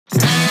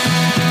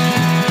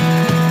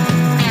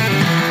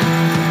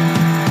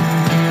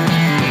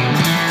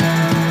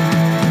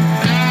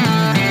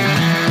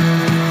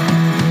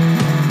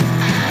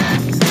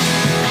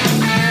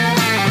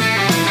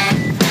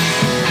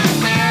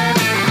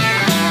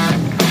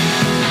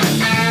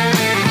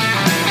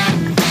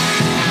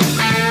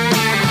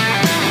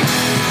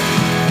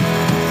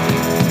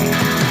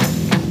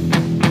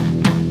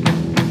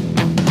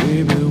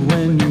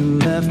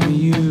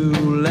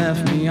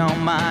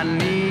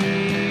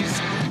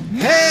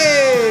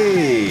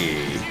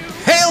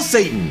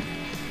Satan,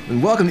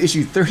 and welcome to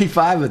issue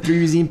 35 of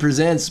 3Zine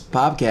Presents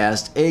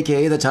Popcast,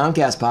 aka the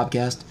Tomcast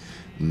Popcast.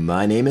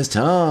 My name is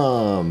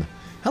Tom.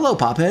 Hello,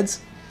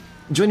 Popheads.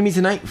 Joining me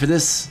tonight for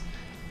this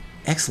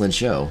excellent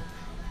show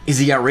is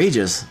the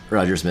outrageous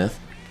Roger Smith.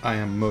 I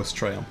am most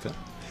triumphant.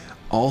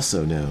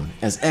 Also known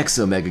as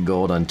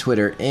ExoMegaGold on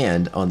Twitter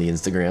and on the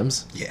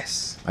Instagrams.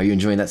 Yes. Are you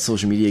enjoying that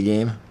social media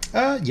game?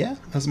 Yeah,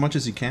 as much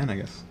as you can, I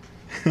guess.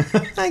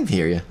 I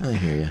hear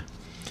you.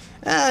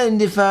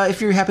 And if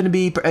you happen to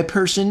be a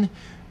person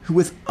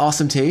with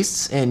awesome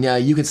tastes and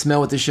you can smell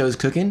what this show is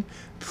cooking,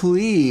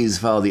 please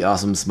follow the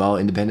awesome small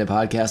independent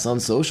podcast on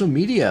social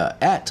media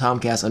at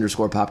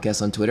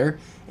Tomcast_Popcast on Twitter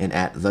and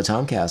at the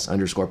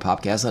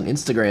Tomcast_Popcast on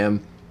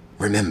Instagram.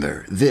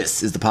 Remember,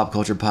 this is the pop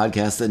culture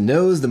podcast that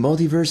knows the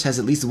multiverse has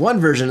at least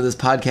one version of this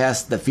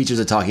podcast that features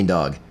a talking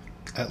dog.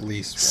 At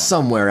least one.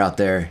 Somewhere out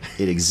there,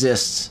 it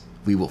exists.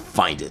 We will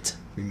find it.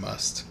 We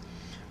must.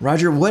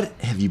 Roger, what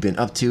have you been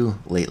up to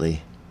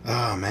lately?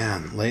 Oh,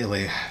 man.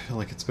 Lately, I feel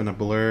like it's been a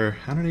blur.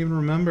 I don't even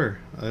remember.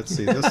 Let's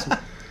see.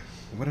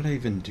 What did I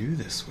even do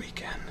this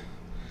weekend?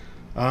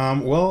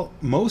 Well,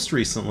 most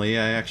recently,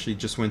 I actually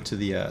just went to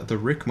the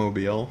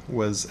Rickmobile,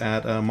 was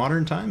at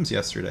Modern Times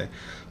yesterday.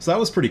 So that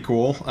was pretty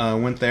cool.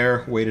 Went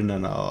there, waited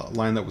in a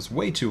line that was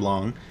way too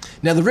long.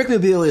 Now, the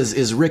Rickmobile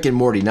is Rick and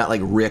Morty, not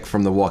like Rick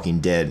from The Walking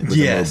Dead with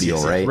yes, the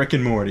mobile, right? Rick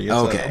and Morty. It's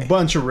okay. A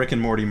bunch of Rick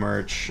and Morty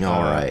merch.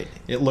 All right.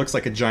 It looks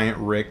like a giant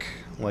Rick,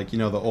 like, you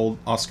know, the old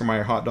Oscar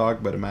Mayer hot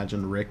dog, but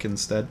imagine Rick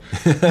instead.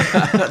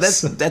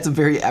 That's a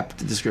very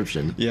apt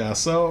description. Yeah,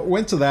 so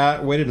went to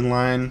that, waited in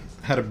line,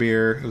 had a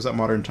beer. It was at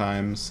Modern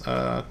Times.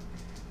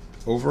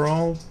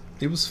 Overall,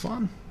 it was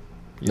fun.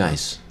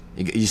 Nice.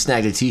 You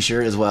snagged a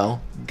t-shirt as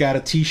well? Got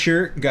a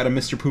t-shirt, got a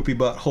Mr. Poopy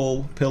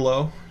Butthole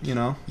pillow, you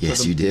know.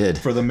 Yes, you did.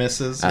 For the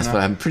missus. That's what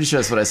I'm pretty sure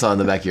that's what I saw in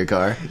the back of your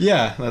car.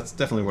 Yeah, that's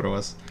definitely what it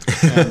was.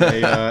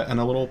 And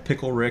a little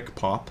Pickle Rick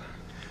pop.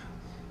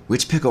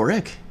 Which Pickle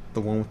Rick? The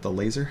one with the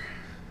laser.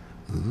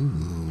 Ooh,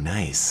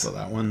 nice. So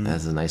that one.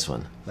 That's a nice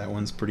one. That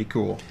one's pretty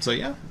cool. So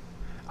yeah.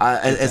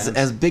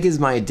 As big as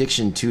my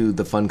addiction to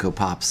the Funko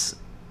Pops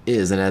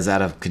is, and as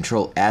out of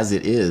control as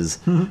it is,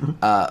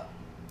 I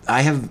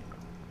have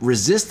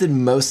resisted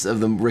most of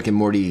the Rick and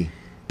Morty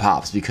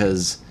Pops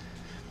because,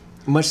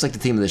 much like the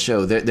theme of the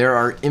show, there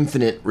are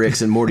infinite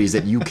Ricks and Mortys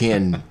that you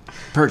can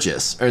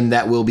purchase and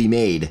that will be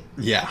made.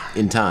 Yeah.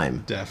 In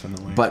time.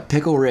 Definitely. But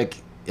Pickle Rick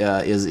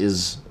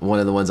is one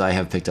of the ones I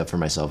have picked up for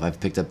myself. I've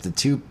picked up the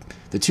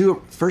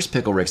two first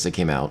Pickle Ricks that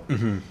came out,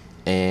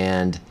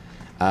 and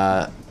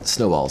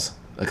Snowballs.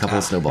 A couple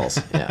of Snowballs,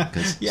 yeah,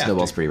 because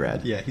Snowball's pretty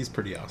rad. Yeah, he's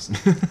pretty awesome.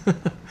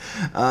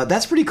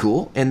 That's pretty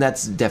cool, and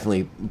that's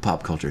definitely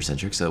pop culture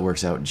centric, so it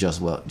works out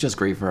just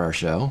great for our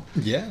show.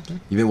 Yeah.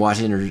 You've been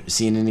watching or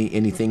seeing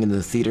anything in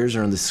the theaters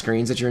or on the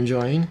screens that you're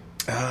enjoying?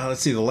 Let's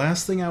see. The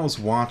last thing I was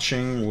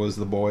watching was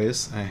The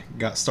Boys. I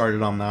got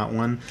started on that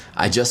one.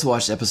 I just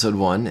watched episode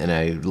 1 and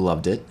I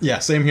loved it. Yeah,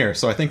 same here.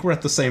 So I think we're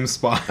at the same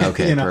spot.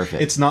 Okay,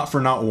 perfect. It's not for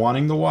not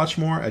wanting to watch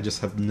more. I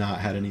just have not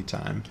had any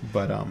time.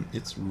 But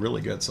it's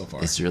really good so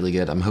far. It's really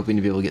good. I'm hoping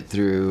to be able to get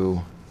through.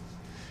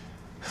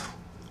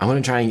 I'm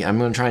gonna try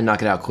and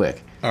knock it out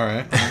quick. All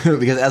right.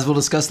 Because as we'll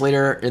discuss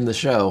later in the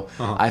show,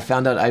 I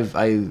found out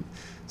I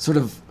sort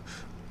of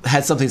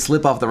had something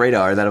slip off the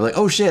radar that I'm like,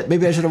 oh shit,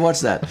 maybe I should have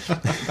watched that.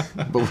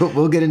 But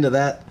we'll get into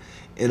that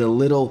in a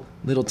little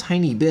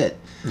tiny bit.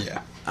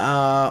 Yeah.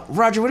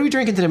 Roger, what are we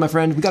drinking today, my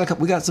friend? We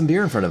got some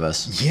beer in front of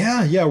us.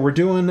 Yeah. We're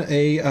doing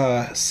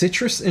a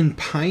Citrus and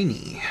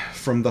Piney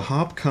from the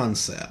Hop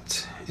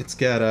Concept. It's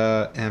got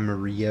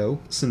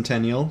Amarillo,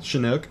 Centennial,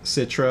 Chinook,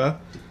 Citra,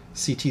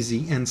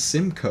 CTZ, and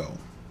Simcoe.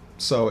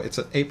 So it's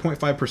an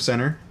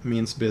 8.5%er,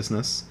 means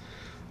business.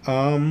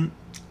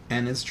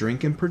 And it's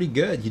drinking pretty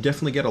good. You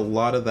definitely get a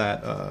lot of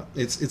that.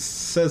 It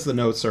says the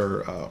notes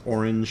are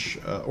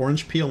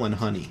orange peel and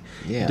honey.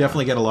 Yeah. You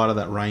definitely get a lot of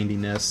that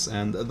rindiness,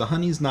 and the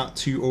honey's not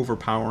too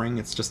overpowering.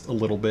 It's just a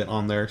little bit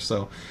on there,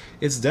 so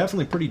it's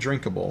definitely pretty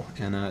drinkable,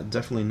 and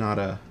definitely not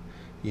a,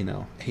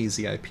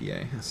 hazy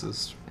IPA. This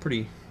is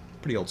pretty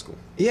old school.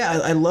 Yeah,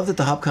 I love that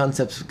the Hop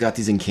Concept's got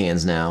these in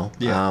cans now.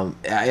 Yeah.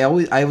 I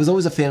was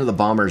always a fan of the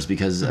Bombers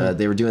because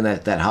they were doing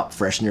that Hop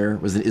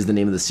Freshener is the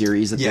name of the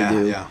series that they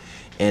do. Yeah.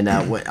 And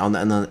on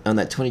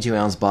that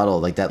 22-ounce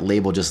bottle, like that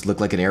label just looked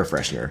like an air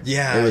freshener.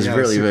 Yeah, it was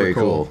really very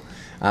cool.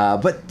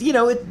 But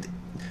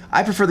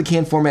I prefer the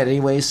can format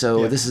anyway,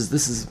 so this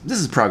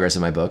is progress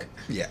in my book.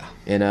 Yeah.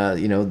 And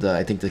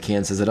I think the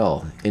can says it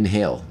all.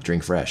 Inhale,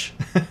 drink fresh.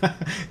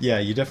 Yeah,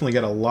 you definitely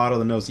get a lot of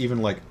the nose.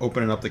 Even like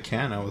opening up the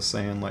can, I was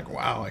saying like,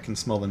 wow, I can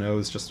smell the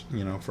nose just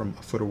from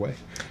a foot away.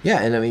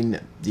 Yeah, and I mean,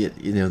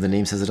 the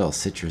name says it all.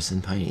 Citrus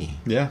and piney.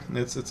 Yeah,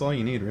 it's all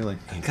you need really.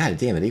 And God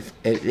damn it!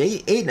 At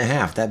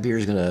 8.5, that beer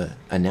is gonna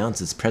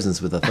announce its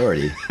presence with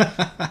authority.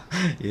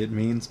 It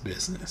means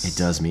business. It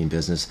does mean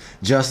business,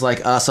 just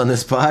like us on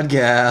this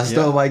podcast.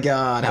 Yeah. Oh my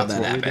God, how'd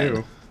that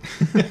happen?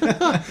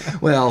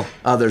 Well,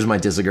 others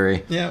might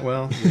disagree. Yeah,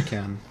 well, you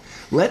can.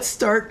 Let's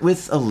start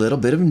with a little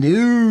bit of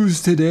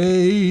news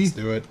today. Let's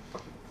do it.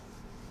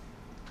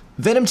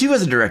 Venom 2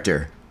 has a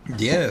director.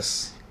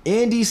 Yes.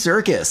 Andy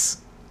Serkis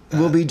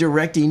will be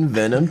directing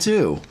Venom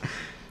 2.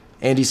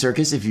 Andy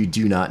Serkis, if you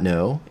do not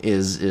know,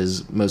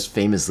 is most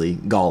famously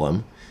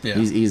Gollum. Yeah.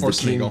 He's Or the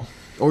king, Smeagol.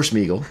 or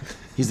Smeagol.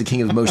 He's the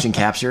king of motion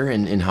capture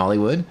in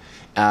Hollywood.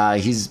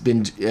 He's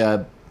been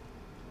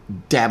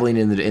dabbling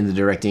in the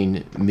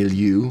directing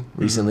milieu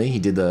recently. He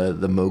did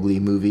the Mowgli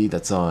movie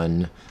that's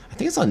on, I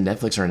think it's on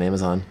Netflix or on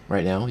Amazon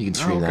right now. You can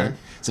stream okay. that.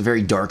 It's a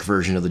very dark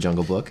version of the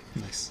Jungle Book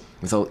Nice.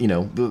 with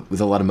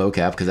with a lot of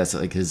mocap because that's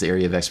like his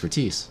area of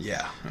expertise.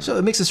 Yeah. So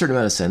it makes a certain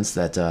amount of sense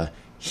that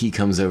he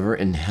comes over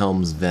and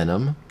helms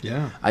Venom.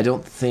 Yeah. I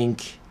don't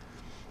think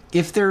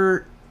if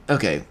there.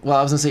 Okay, well,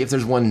 I was gonna say if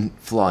there's one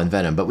flaw in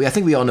Venom, but I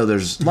think we all know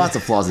there's lots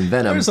of flaws in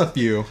Venom. There's a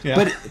few. Yeah.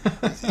 But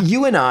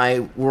you and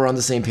I were on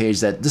the same page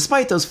that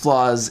despite those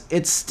flaws,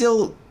 it's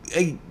still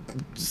a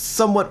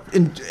somewhat,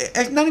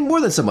 not even more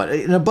than somewhat,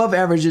 an above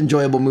average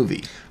enjoyable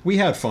movie. we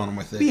had fun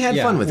with it. We had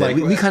fun with it.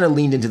 We kind of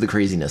leaned into the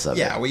craziness of it.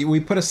 Yeah, we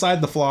put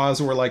aside the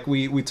flaws. We're like,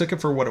 we took it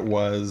for what it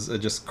was, a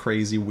just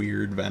crazy,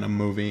 weird Venom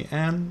movie.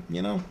 And,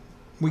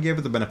 we gave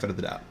it the benefit of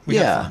the doubt. We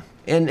had Yeah,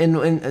 fun.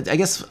 and I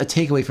guess a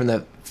takeaway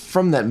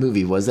from that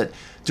movie was that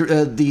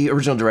the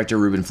original director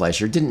Ruben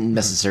Fleischer didn't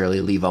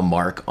necessarily leave a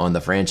mark on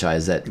the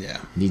franchise that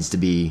needs to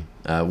be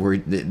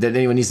worried, that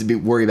anyone needs to be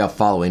worried about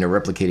following or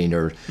replicating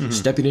or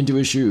stepping into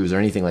his shoes or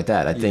anything like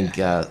that. I think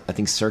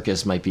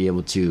Serkis might be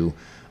able to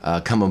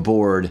come on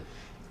board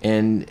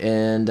and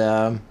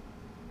have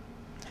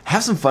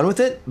some fun with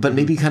it, but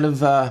maybe kind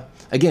of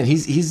again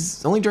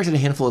he's only directed a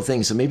handful of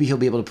things, so maybe he'll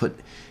be able to put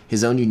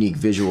his own unique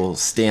visual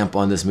stamp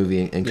on this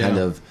movie and kind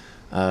of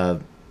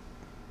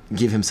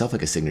give himself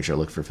like a signature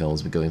look for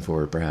films going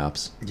forward,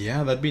 perhaps.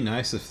 Yeah, that'd be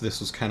nice if this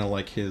was kind of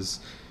like his,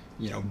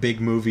 big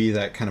movie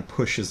that kind of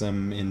pushes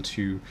him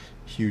into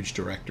huge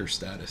director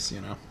status,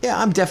 Yeah,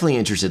 I'm definitely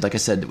interested. Like I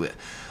said,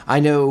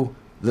 I know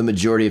the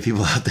majority of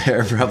people out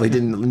there probably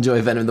didn't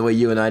enjoy Venom the way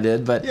you and I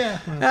did, but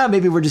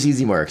maybe we're just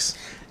easy marks.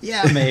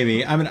 Yeah,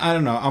 maybe. I mean, I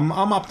don't know. I'm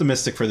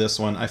optimistic for this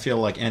one. I feel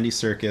like Andy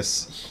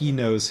Serkis, he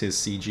knows his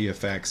CG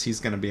effects. He's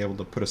going to be able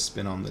to put a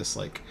spin on this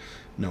like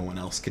no one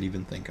else could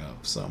even think of.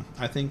 So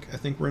I think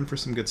we're in for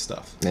some good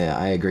stuff. Yeah,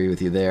 I agree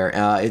with you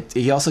there.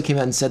 He also came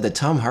out and said that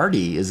Tom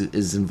Hardy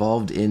is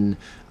involved in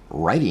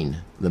writing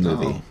the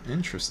movie. Oh,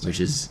 interesting. Which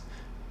is,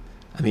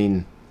 I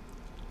mean,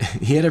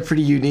 he had a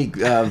pretty unique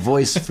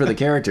voice for the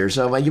character,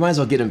 so you might as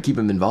well keep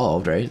him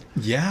involved, right?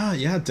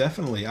 Yeah,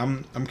 definitely.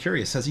 I'm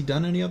curious. Has he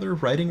done any other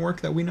writing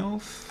work that we know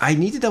of? I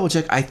need to double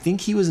check. I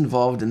think he was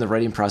involved in the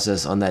writing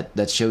process on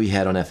that show he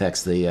had on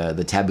FX,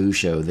 the Taboo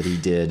show that he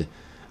did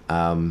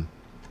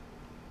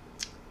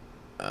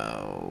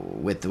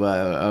with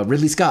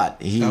Ridley Scott.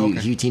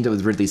 He teamed up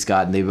with Ridley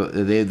Scott, and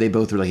they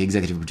both were like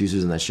executive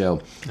producers on that show.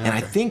 And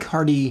I think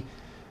Hardy,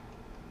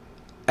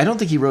 I don't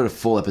think he wrote a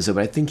full episode,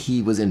 but I think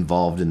he was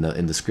involved in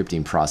the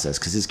scripting process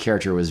because his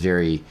character was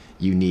very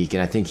unique,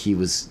 and I think he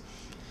was,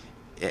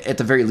 at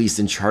the very least,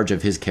 in charge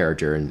of his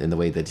character and the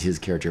way that his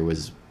character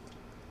was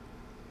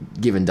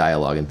given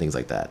dialogue and things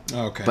like that.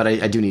 Okay. But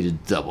I do need to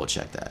double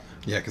check that.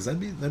 Yeah, because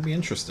that'd be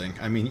interesting.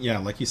 I mean, yeah,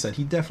 like you said,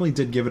 he definitely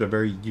did give it a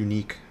very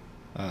unique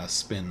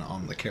spin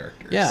on the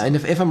character. Yeah, so. and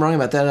if I'm wrong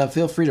about that,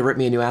 feel free to rip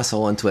me a new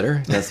asshole on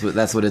Twitter. That's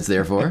what it's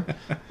there for.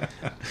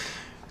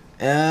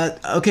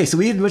 Okay, so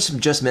we had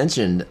just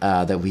mentioned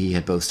that we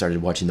had both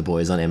started watching The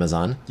Boys on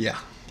Amazon. Yeah.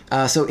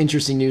 So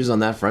interesting news on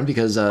that front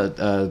because,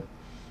 well,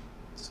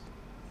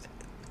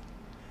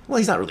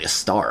 he's not really a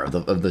star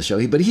of the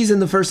show, but he's in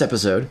the first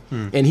episode,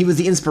 and he was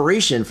the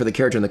inspiration for the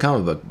character in the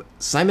comic book.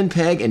 Simon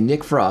Pegg and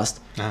Nick Frost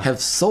have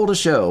sold a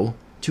show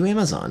to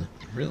Amazon.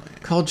 Really?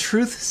 Called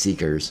Truth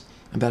Seekers,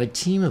 about a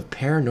team of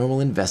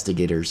paranormal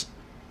investigators.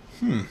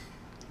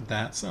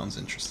 That sounds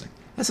interesting.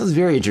 That sounds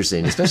very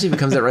interesting, especially if it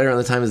comes out right around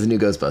the time as the new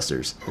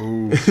Ghostbusters.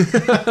 Ooh.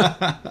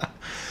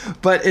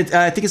 But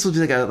I think it's supposed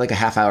to be like a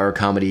half-hour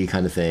comedy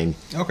kind of thing.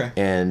 Okay.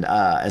 And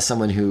as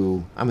someone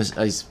who, I'm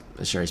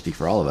sure I speak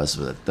for all of us,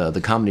 but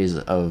the comedies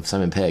of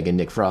Simon Pegg and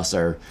Nick Frost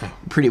are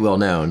pretty well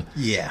known.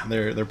 Yeah,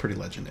 they're pretty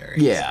legendary.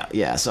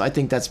 Yeah. So I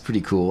think that's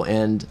pretty cool.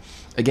 And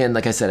again,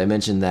 like I said, I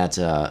mentioned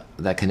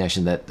that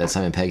connection that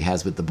Simon Pegg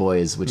has with The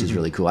Boys, which is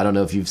really cool. I don't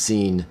know if you've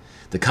seen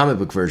the comic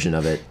book version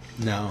of it.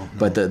 No.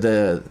 But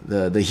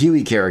the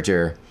Huey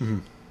character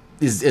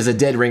is a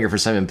dead ringer for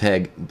Simon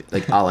Pegg,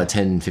 like a la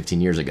 10,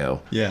 15 years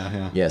ago.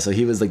 Yeah. Yeah, so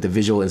he was like the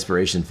visual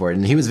inspiration for it,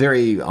 and he was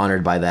very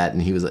honored by that,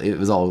 and it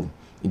was all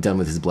done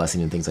with his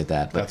blessing and things like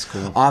that. But that's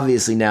cool.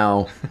 Obviously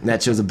now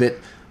that show's a bit.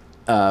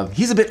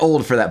 He's a bit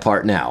old for that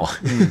part now.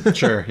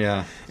 Sure,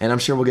 yeah. And I'm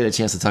sure we'll get a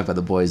chance to talk about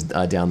The Boys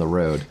down the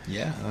road.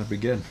 Yeah, that'd be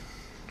good.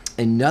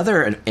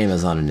 Another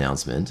Amazon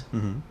announcement.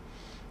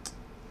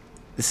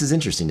 This is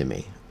interesting to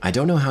me. I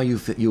don't know how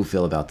you'll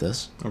feel about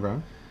this. Okay.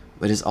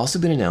 But it's also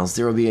been announced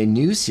there will be a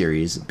new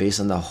series based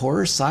on the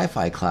horror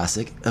sci-fi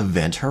classic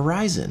Event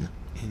Horizon.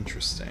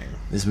 Interesting.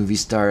 This movie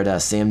starred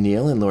Sam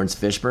Neill and Lawrence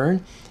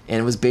Fishburne, and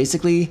it was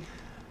basically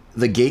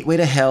the gateway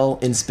to hell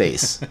in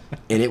space,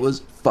 and it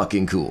was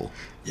fucking cool.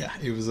 Yeah,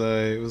 it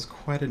was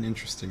quite an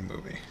interesting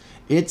movie.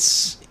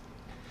 It's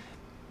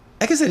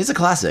like I said, it's a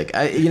classic.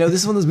 This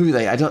is one of those movies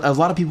that a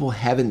lot of people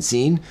haven't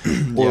seen,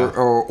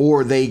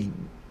 or they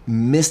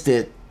missed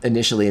it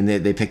initially and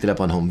they picked it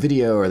up on home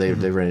video, or they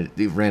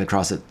ran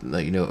across it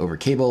over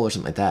cable or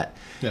something like that.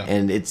 Yeah.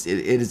 And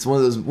it's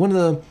one of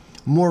the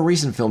more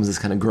recent films that's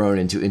kind of grown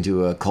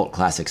into a cult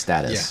classic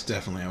status. Yeah,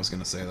 definitely. I was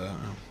going to say that.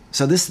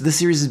 So this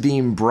series is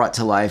being brought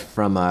to life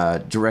from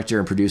director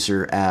and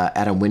producer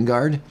Adam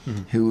Wingard,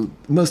 who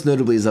most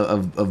notably is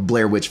of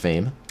Blair Witch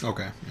fame.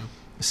 Okay. Yeah.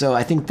 So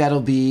I think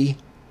that'll be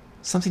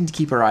something to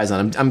keep our eyes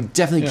on. I'm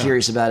definitely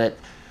curious about it.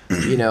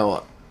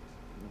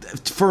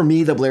 For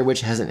me, the Blair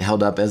Witch hasn't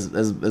held up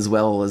as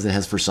well as it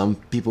has for some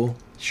people.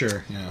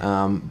 Sure.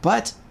 Yeah.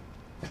 But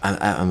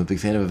I'm a big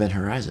fan of Event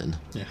Horizon.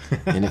 Yeah.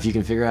 And if you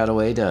can figure out a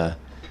way to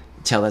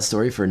tell that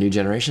story for a new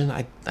generation,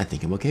 I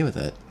think I'm okay with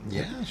it.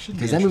 Yeah, it should be.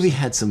 Because that movie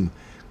had some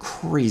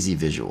crazy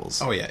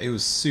visuals. Oh yeah, it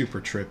was super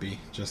trippy.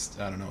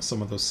 Just I don't know,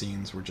 some of those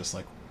scenes were just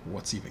like,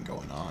 what's even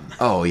going on?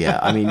 Oh yeah,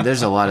 I mean,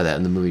 there's a lot of that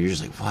in the movie. You're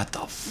just like, what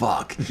the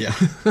fuck? Yeah,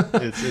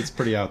 it's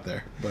pretty out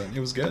there, but it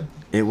was good.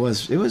 It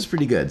was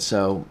pretty good.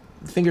 So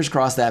fingers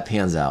crossed that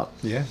pans out.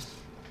 Yeah.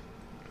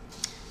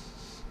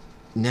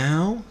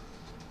 Now,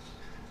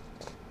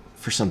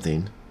 for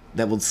something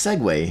that will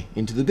segue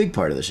into the big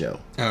part of the show.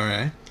 All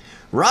right.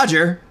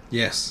 Roger.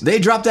 Yes. They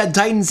dropped that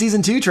Titans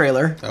Season 2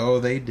 trailer. Oh,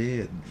 they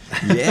did.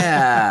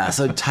 Yeah.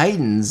 So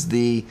Titans,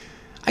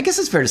 I guess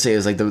it's fair to say it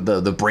was like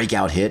the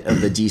breakout hit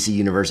of the DC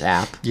Universe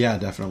app. Yeah,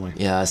 definitely.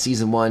 Yeah,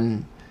 Season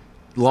 1,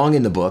 long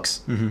in the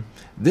books. Mm-hmm.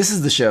 This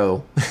is the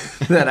show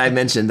that I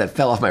mentioned that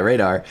fell off my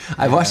radar.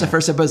 I watched the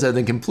first episode and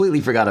then completely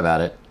forgot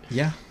about it.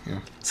 Yeah. Yeah.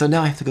 So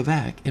now I have to go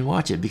back and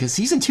watch it because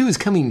Season 2 is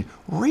coming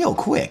real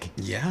quick.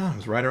 Yeah, it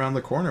was right around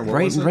the corner.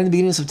 Right in the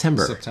beginning of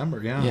September.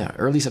 September, yeah. Yeah,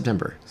 early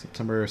September.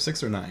 September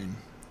 6 or 9.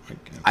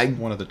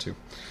 One of the two.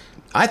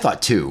 I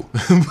thought 2.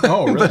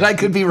 Oh, really? But I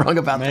could be wrong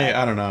about that.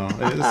 I don't know.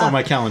 It's on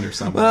my calendar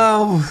somewhere.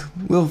 Well,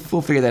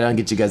 we'll figure that out and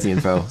get you guys the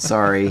info.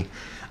 Sorry.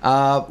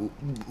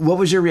 What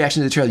was your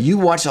reaction to the trailer? You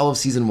watched all of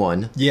Season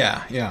 1.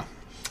 Yeah.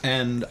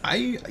 And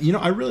I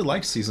really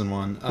liked Season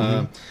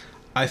 1.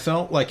 I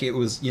felt like it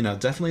was,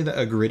 definitely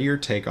a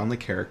grittier take on the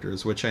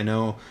characters, which I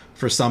know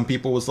for some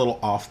people was a little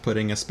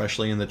off-putting,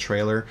 especially in the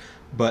trailer.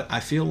 But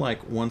I feel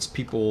like once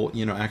people,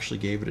 actually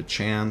gave it a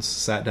chance,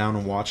 sat down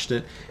and watched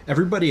it,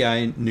 everybody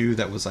I knew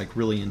that was like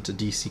really into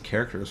DC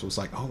characters was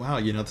like, oh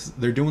wow,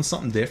 they're doing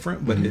something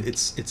different, but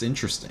it's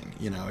interesting.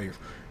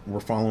 We're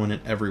following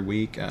it every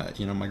week.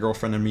 My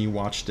girlfriend and me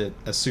watched it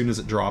as soon as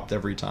it dropped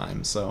every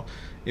time. So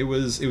it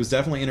was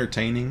definitely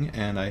entertaining,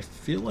 and I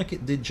feel like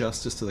it did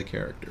justice to the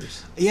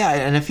characters. Yeah,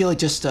 and I feel like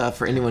just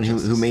for anyone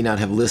who may not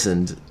have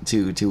listened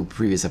to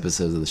previous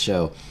episodes of the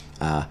show,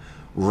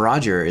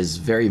 Roger is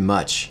very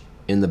much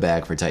in the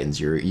bag for Titans.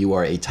 You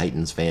are a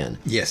Titans fan.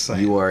 Yes,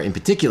 You are in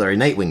particular a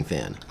Nightwing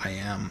fan. I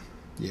am.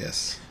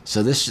 Yes.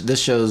 So this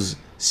show's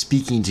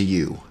speaking to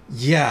you.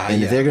 Yeah.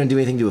 And if they're going to do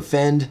anything to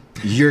offend,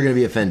 you're going to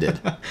be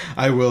offended.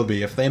 I will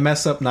be. If they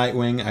mess up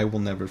Nightwing, I will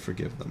never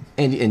forgive them.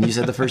 And you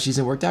said the first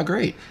season worked out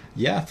great.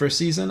 Yeah, first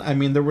season. I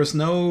mean, there was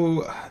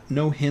no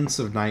hints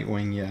of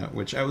Nightwing yet,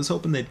 which I was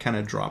hoping they'd kind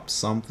of drop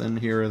something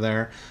here or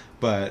there.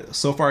 But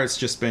so far, it's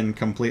just been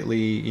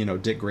completely,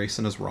 Dick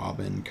Grayson as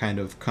Robin, kind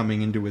of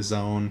coming into his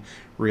own,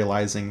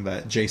 realizing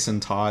that Jason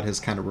Todd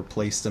has kind of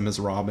replaced him as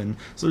Robin.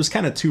 So there's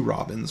kind of two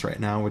Robins right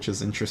now, which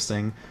is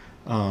interesting.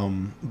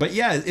 But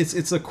yeah,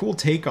 it's a cool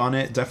take on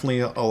it.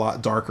 Definitely a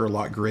lot darker, a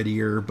lot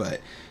grittier. But,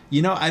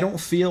 I don't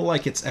feel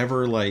like it's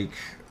ever like,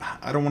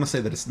 I don't want to say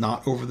that it's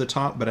not over the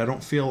top, but I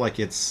don't feel like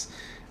it's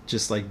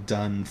just like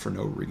done for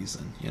no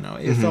reason.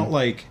 It felt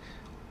like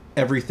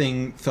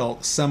everything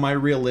felt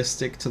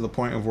semi-realistic to the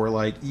point of where,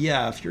 like,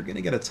 yeah, if you're gonna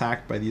get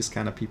attacked by these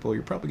kind of people,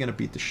 you're probably gonna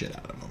beat the shit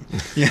out of them.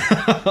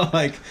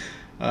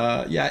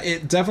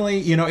 It definitely,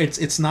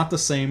 it's not the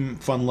same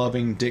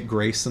fun-loving Dick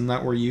Grayson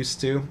that we're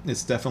used to.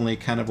 It's definitely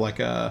kind of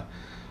like a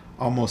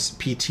almost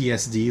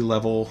PTSD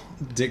level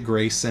Dick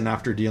Grayson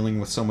after dealing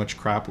with so much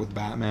crap with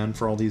Batman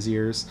for all these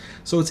years.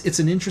 So it's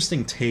an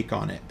interesting take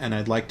on it, and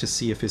I'd like to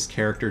see if his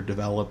character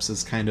develops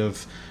as kind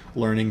of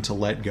learning to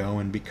let go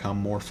and become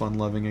more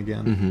fun-loving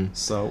again.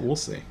 So we'll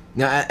see.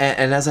 Now,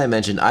 and as I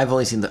mentioned, I've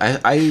only seen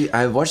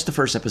I watched the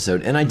first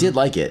episode and I did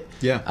like it.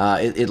 Yeah.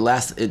 It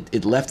left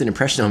an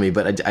impression on me,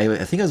 but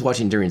I think I was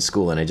watching during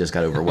school and I just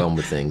got overwhelmed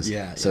with things.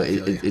 So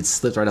it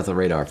slipped right off the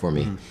radar for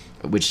me,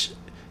 which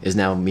is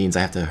now means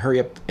I have to hurry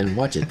up and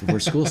watch it before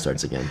school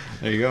starts again.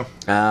 There you go.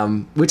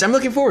 Which I'm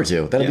looking forward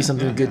to. That'll be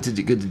something good to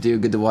do,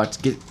 good to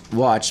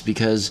watch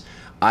because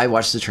I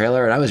watched the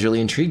trailer and I was really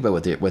intrigued by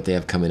what they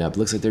have coming up. It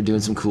looks like they're doing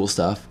some cool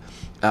stuff.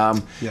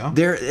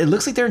 It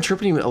looks like they're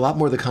interpreting a lot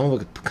more of the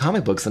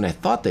comic books than I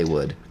thought they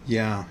would.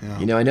 Yeah.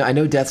 I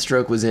know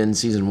Deathstroke was in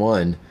season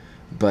 1,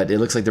 but it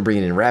looks like they're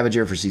bringing in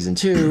Ravager for season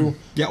 2.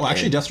 Yeah, well,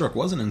 actually, Deathstroke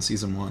wasn't in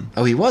season 1.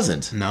 Oh, he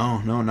wasn't?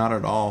 No, not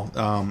at all.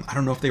 I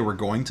don't know if they were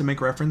going to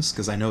make reference,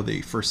 because I know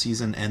the first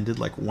season ended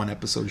like one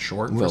episode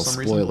short for some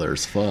reason. Well,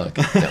 spoilers, fuck.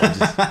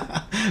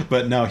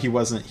 But no, he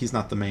wasn't. He's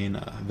not the main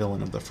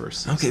villain of the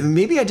first season. Okay,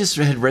 maybe I just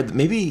had read.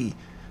 Maybe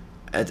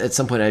at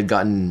some point I had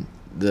gotten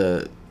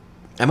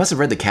I must have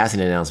read the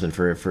casting announcement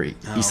for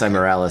Isai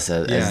Morales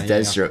as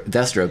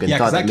Deathstroke, and Yeah,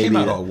 thought because that maybe came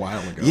out a while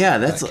ago. Yeah,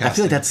 that I feel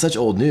casting. like that's such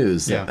old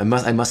news. Yeah. I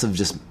must have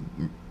just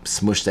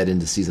smushed that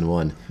into season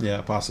 1.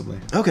 Yeah, possibly.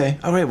 Okay,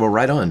 all right, well,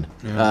 right on.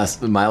 Yeah.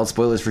 Mild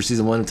spoilers for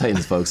season 1 of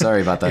Titans, folks.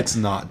 Sorry about that. It's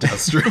not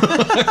Deathstroke.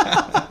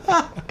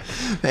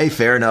 Hey,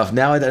 fair enough.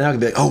 Now I can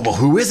be like, oh, well,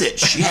 who is it?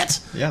 Shit.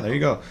 Yeah, there you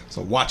go.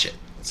 So watch it.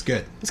 It's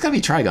good. It's gotta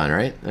be Trigon,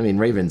 right? I mean,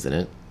 Raven's in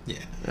it. Yeah.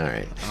 All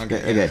right.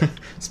 Okay.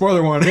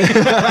 Spoiler warning.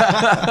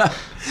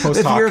 Post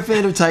If hoc. you're a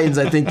fan of Titans,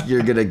 I think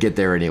you're gonna get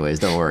there anyways.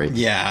 Don't worry.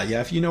 Yeah.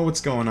 If you know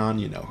what's going on,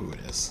 you know who it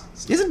is.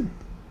 Isn't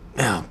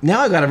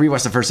now I gotta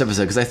rewatch the first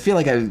episode because I feel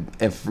like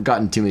I've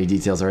forgotten too many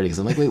details already. Because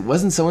I'm like, wait,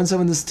 wasn't so and so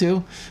in this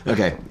too?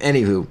 Okay.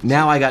 Anywho,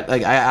 now I got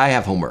I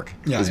have homework.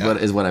 Yeah,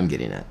 is what I'm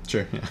getting at.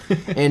 Sure. Yeah.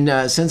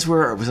 And since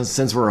we're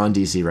on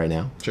DC right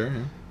now, Sure.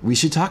 Yeah. we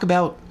should talk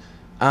about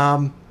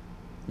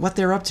what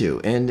they're up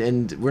to.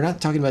 And we're not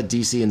talking about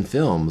DC in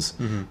films.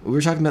 Mm-hmm.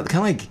 We're talking about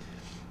kind of like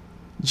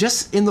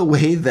just in the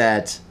way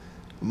that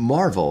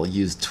Marvel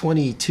used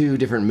 22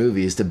 different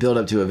movies to build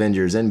up to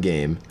Avengers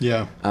Endgame.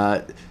 Yeah.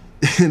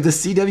 The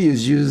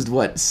CW's used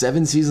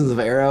 7 seasons of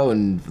Arrow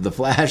and The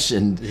Flash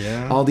and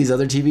Yeah. all these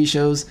other TV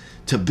shows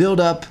to build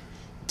up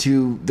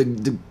to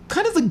the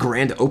kind of the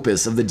grand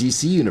opus of the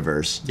DC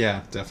universe,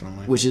 Yeah.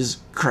 Definitely. which is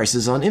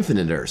Crisis on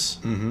Infinite Earths.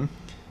 Mm-hmm.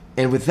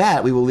 And with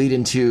that, we will lead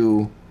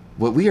into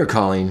what we are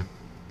calling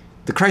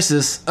the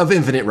Crisis of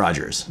Infinite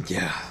Rogers.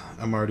 Yeah.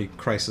 I'm already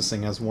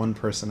crisising as one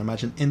person.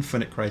 Imagine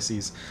infinite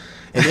crises.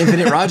 And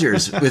Infinite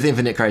Rogers with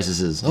infinite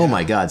crises. Oh Yeah.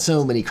 my God,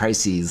 so many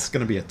crises. It's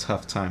gonna be a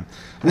tough time.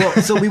 Well,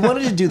 so we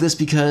wanted to do this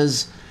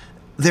because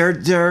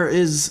there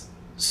is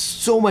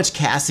so much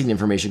casting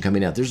information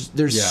coming out. There's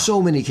Yeah.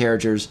 so many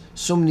characters,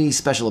 so many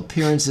special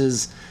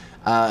appearances,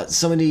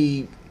 so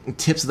many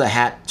tips of the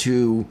hat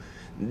to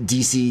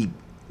DC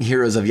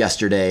heroes of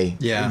yesterday.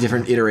 Yeah.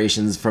 Different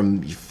iterations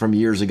from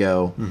years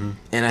ago.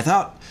 And I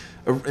thought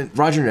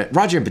Roger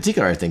in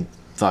particular, I think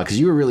thought, because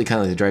you were really kind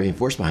of like the driving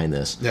force behind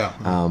this. Yeah.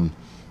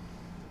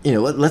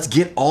 Let's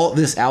get all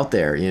this out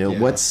there. Yeah.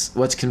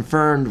 What's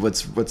confirmed,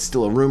 what's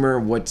still a rumor,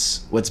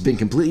 what's been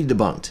completely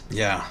debunked.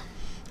 Yeah.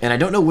 And I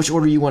don't know which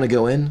order you want to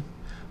go in,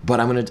 but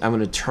I'm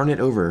gonna turn it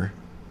over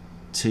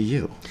to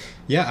you.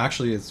 Yeah.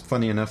 Actually, it's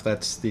funny enough.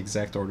 That's the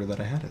exact order that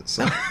I had it.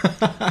 So.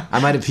 I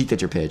might have peeked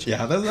at your page.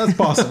 Yeah, that's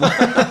possible.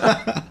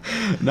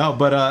 No,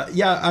 but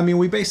yeah, I mean,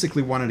 we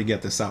basically wanted to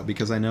get this out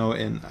because I know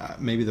in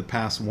maybe the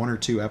past 1 or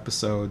 2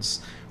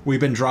 episodes, we've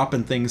been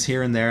dropping things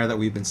here and there that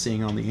we've been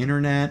seeing on the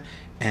internet,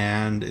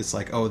 and it's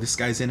like, oh, this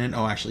guy's in it.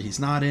 Oh, actually, he's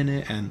not in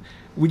it. And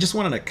we just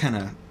wanted to kind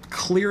of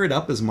clear it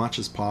up as much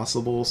as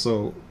possible.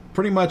 So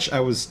pretty much I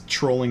was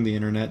trolling the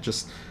internet,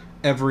 just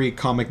every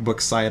comic book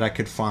site I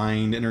could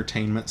find,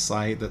 entertainment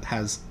site that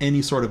has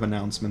any sort of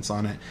announcements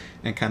on it,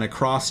 and kind of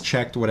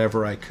cross-checked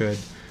whatever I could.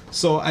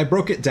 So I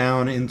broke it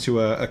down into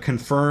a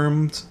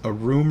confirmed, a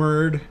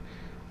rumored,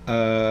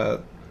 I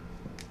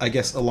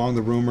guess along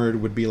the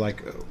rumored would be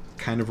like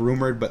kind of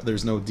rumored, but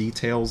there's no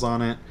details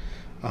on it,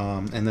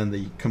 and then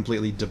the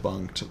completely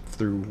debunked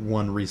through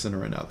one reason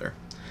or another.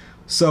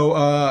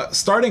 So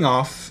starting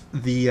off,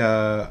 the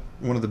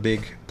one of the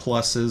big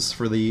pluses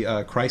for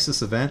the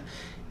Crisis event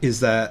is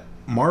that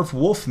Marv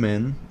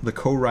Wolfman, the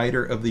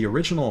co-writer of the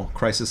original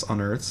Crisis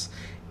on Earths,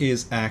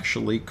 is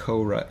actually he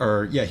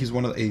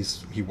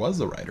was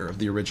the writer of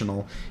the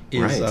original,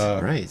 is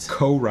Right.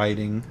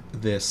 co-writing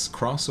this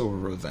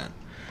crossover event.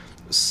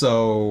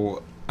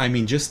 So I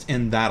mean, just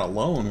in that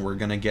alone, we're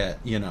gonna get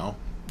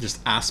just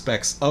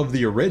aspects of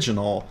the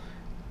original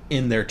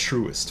in their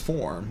truest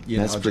form.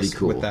 That's pretty just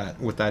cool.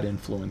 with that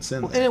influence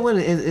in And there.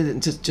 it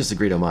just a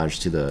great homage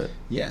to the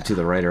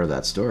writer of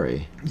that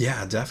story.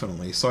 Yeah,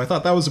 definitely. So I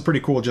thought that was a pretty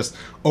cool just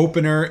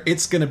opener.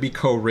 It's going to be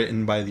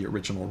co-written by the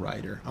original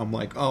writer. I'm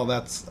like, oh,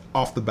 that's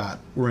off the bat.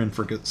 We're in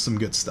for some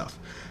good stuff.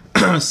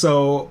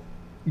 So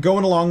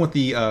going along with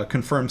the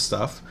confirmed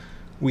stuff,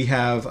 we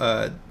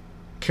have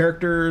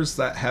characters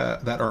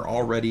that are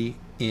already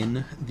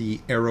in the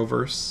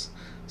Arrowverse.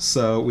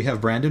 So we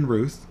have Brandon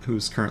Ruth,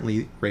 who's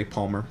currently Ray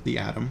Palmer, the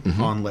Atom,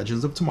 on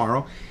Legends of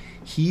Tomorrow.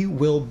 He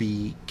will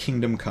be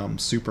Kingdom Come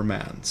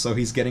Superman. So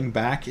he's getting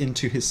back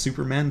into his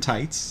Superman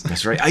tights.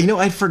 That's right.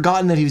 I'd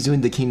forgotten that he was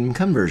doing the Kingdom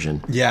Come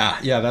version. Yeah.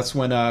 That's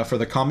when for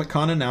the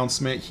Comic-Con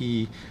announcement,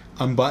 he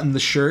unbuttoned the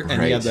shirt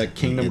and he had the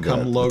Kingdom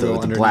Come logo the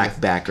underneath. black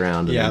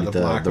background. Yeah, and the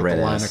black the with red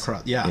the line S.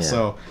 across. Yeah.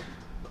 So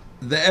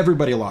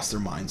everybody lost their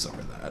minds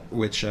over that,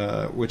 which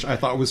I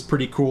thought was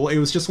pretty cool. It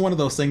was just one of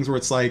those things where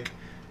it's like,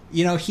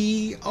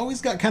 he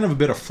always got kind of a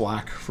bit of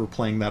flack for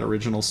playing that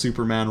original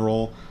Superman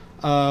role.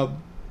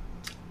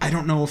 I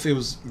don't know if it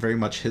was very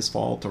much his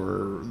fault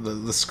or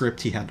the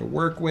script he had to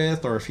work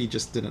with, or if he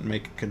just didn't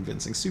make a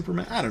convincing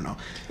Superman. I don't know.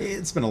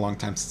 It's been a long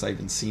time since I've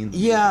even seen.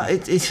 Yeah,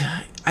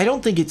 I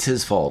don't think it's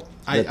his fault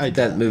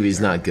that movie's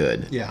not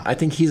good. Yeah. I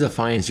think he's a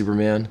fine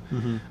Superman,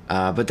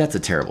 but that's a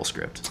terrible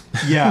script.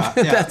 Yeah.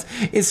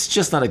 It's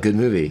just not a good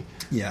movie.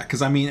 Yeah,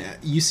 because I mean,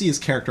 you see his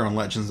character on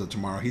Legends of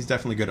Tomorrow. He's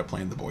definitely good at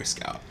playing the Boy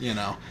Scout.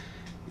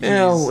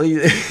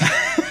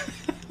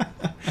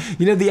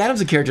 The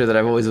Atom's a character that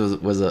I've always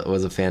was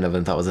a fan of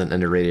and thought was an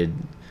underrated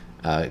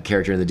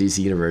character in the DC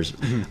universe.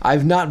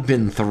 I've not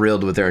been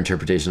thrilled with their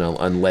interpretation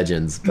on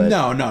Legends, but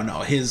No.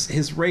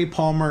 His Ray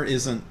Palmer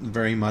isn't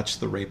very much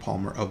the Ray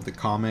Palmer of the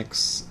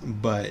comics,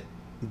 but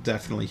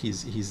definitely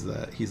he's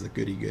the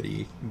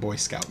goody Boy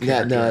Scout character.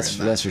 yeah, no,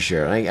 that's for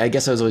sure. I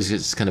guess I was always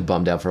just kind of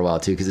bummed out for a while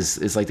too, because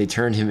it's like they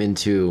turned him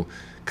into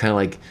kind of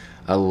like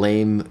a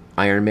lame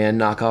Iron Man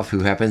knockoff who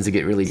happens to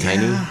get really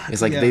tiny.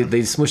 It's like they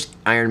smushed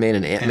Iron Man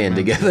and Ant-Man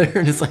together,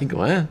 and it's like,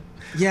 what?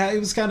 Yeah, it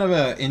was kind of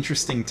an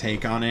interesting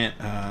take on it.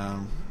 I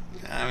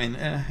mean,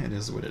 it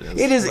is what it is.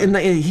 It is, but-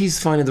 and he's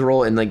fine in the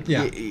role, and like,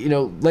 Yeah.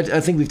 I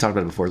think we've talked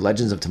about it before.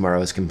 Legends of Tomorrow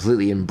has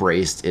completely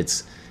embraced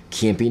its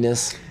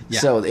campiness, Yeah,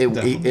 so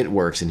definitely. it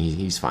works, and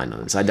he's fine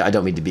on it. So I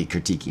don't mean to be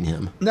critiquing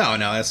him. No,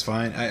 that's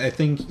fine. I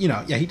think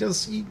he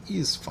does.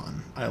 He's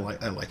fun. I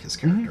like his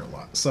character a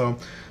lot.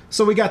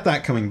 So we got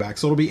that coming back.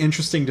 So it'll be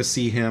interesting to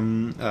see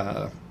him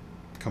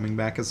coming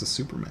back as a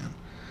Superman.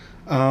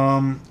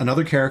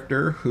 Another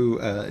character who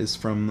is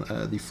from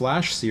the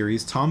Flash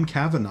series, Tom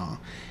Cavanaugh,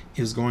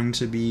 is going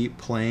to be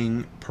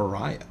playing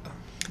Pariah.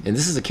 And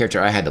this is a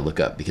character I had to look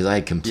up because I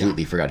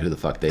completely forgot who the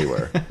fuck they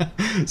were.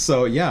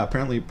 So yeah,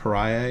 apparently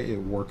Pariah, it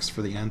works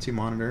for the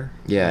Anti-Monitor.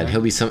 Yeah,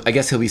 and I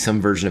guess he'll be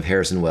some version of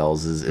Harrison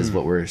Wells is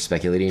what we're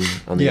speculating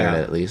on the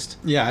internet at least.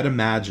 Yeah, I'd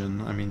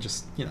imagine. I mean,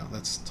 just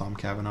that's Tom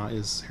Cavanaugh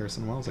is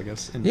Harrison Wells, I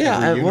guess. In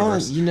Yeah, every well,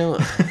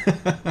 universe.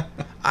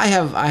 I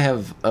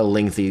have a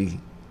lengthy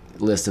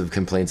list of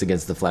complaints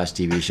against the Flash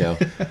TV show,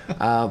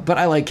 but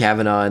I like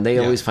Kavanaugh, and they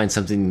always find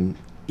something.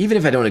 Even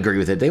if I don't agree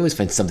with it, they always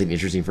find something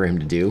interesting for him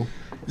to do.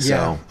 So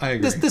Yeah, I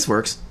agree. This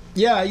works.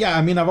 Yeah.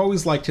 I mean, I've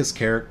always liked his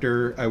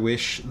character. I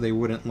wish they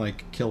wouldn't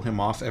kill him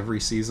off every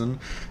season.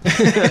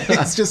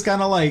 It's just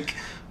kind of like,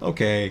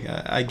 okay,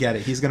 I get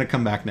it. He's gonna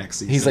come back next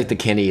season. He's like the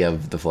Kenny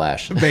of the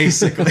Flash,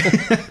 basically.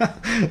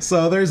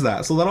 So there's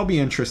that. So that'll be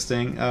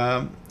interesting.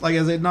 Like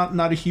I said,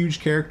 not a huge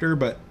character,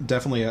 but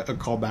definitely a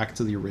callback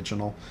to the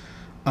original.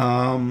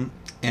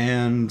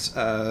 And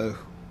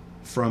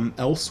from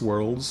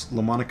Elseworlds,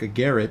 LaMonica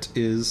Garrett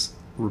is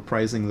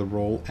reprising the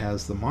role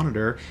as the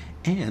Monitor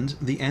and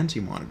the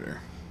Anti-Monitor.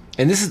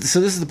 And this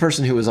is the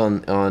person who was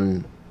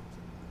on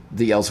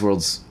the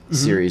Elseworlds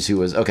series who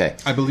was okay.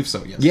 I believe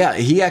so. Yes. Yeah,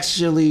 he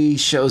actually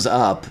shows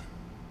up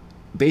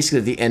basically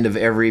at the end of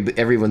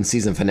everyone's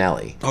season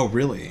finale Oh,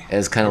 really?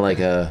 as kind of like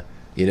a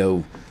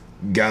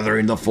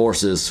gathering the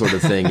forces sort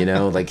of thing.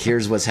 Like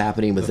here's what's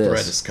happening with The this.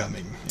 threat is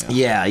coming.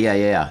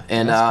 Yeah.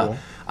 And That's cool.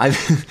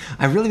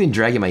 I've really been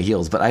dragging my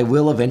heels, but I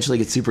will eventually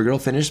get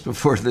Supergirl finished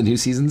before the new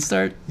season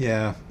start.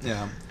 Yeah.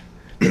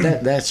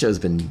 But that show's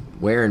been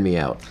wearing me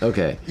out.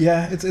 Okay.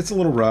 Yeah, it's a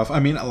little rough. I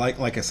mean,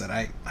 like I said,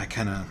 I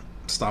kind of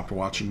stopped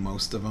watching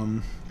most of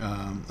them.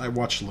 I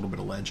watched a little bit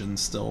of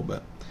Legends still,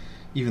 but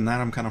even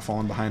that I'm kind of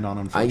falling behind on.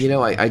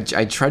 Unfortunately,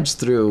 I trudged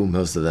through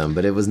most of them,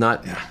 but it was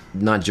not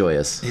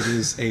joyous. it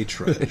is a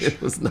trudge. It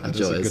was not That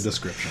joyous. is a good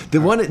description.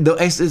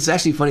 It's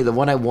actually funny. The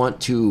one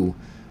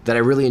that I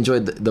really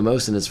enjoyed the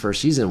most in its first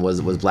season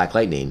was Black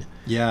Lightning.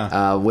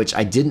 Yeah. Which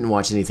I didn't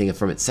watch anything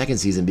from its second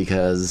season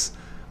because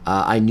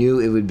I knew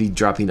it would be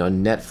dropping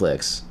on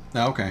Netflix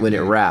Okay. when it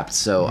wrapped.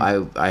 So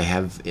I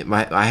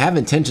have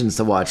intentions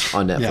to watch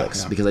on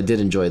Netflix Yeah. because I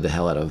did enjoy the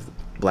hell out of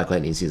Black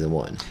Lightning season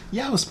 1.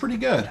 Yeah, it was pretty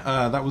good.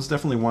 That was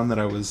definitely one that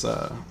I was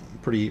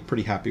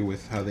pretty happy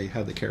with how they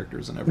had the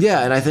characters and everything.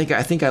 Yeah, and I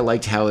think I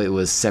liked how it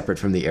was separate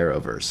from the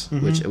Arrowverse,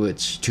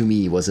 which to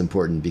me was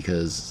important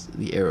because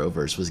the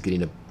Arrowverse was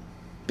getting a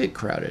bit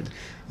crowded.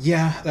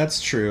 Yeah,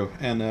 that's true,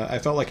 and I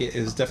felt like it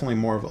was definitely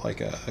more of a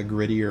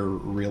grittier,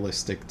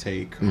 realistic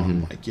take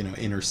on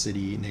inner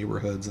city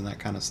neighborhoods and that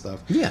kind of stuff.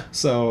 Yeah.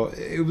 So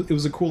it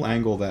was a cool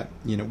angle that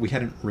we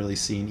hadn't really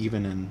seen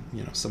even in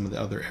some of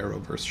the other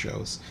Arrowverse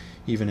shows.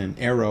 Even in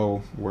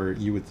Arrow, where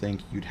you would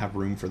think you'd have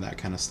room for that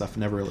kind of stuff,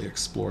 never really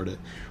explored it.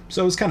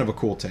 So it was kind of a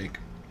cool take.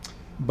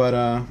 But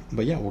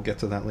yeah, we'll get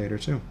to that later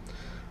too.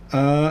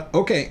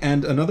 Okay,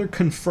 and another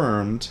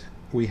confirmed,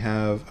 we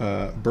have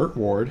Burt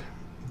Ward,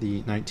 the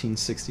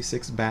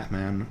 1966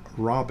 Batman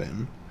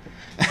Robin.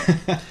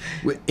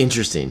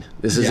 Interesting.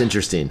 This is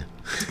interesting.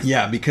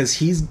 Yeah, because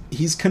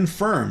he's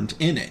confirmed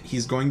in it.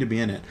 He's going to be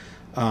in it.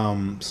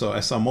 So I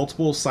saw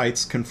multiple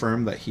sites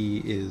confirm that he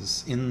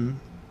is in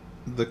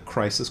the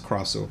Crisis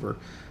crossover.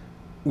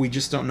 We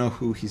just don't know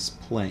who he's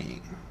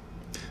playing.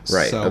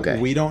 Right, So okay.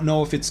 we don't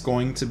know if it's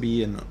going to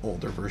be an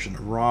older version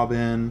of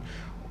Robin,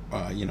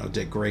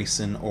 Dick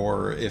Grayson,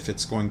 or if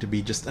it's going to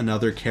be just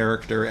another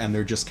character and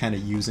they're just kind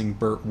of using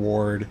Burt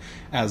Ward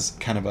as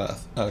kind of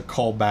a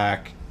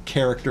callback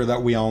character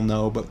that we all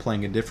know, but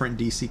playing a different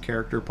DC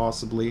character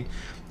possibly.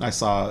 I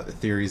saw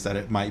theories that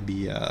it might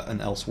be an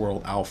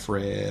Elseworld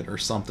Alfred or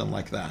something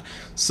like that.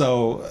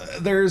 So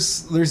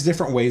there's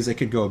different ways they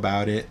could go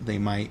about it. They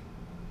might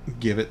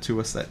give it to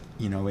us that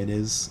it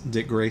is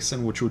Dick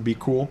Grayson, which would be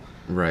cool.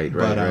 Right.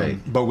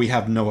 But we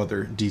have no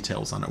other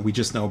details on it. We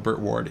just know Burt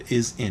Ward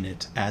is in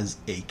it as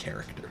a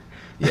character.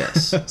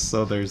 Yes.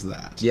 So there's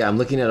that. Yeah, I'm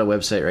looking at a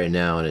website right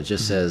now, and it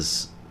just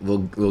says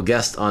will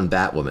guest on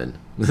Batwoman.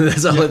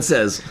 That's all it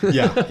says.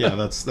 yeah.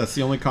 That's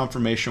the only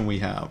confirmation we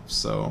have.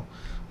 So,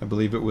 I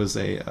believe it was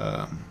I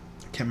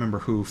can't remember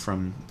who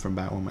from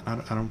Batwoman.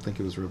 I don't think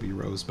it was Ruby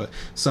Rose, but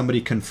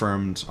somebody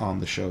confirmed on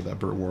the show that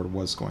Burt Ward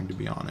was going to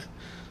be on it.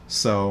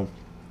 So,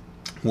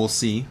 we'll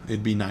see.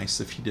 It'd be nice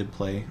if he did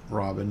play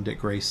Robin, Dick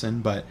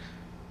Grayson, but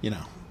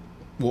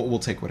we'll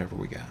take whatever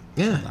we got.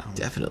 Yeah,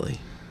 definitely.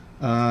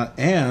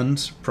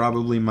 And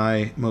probably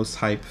my most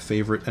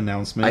favorite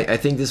announcement. I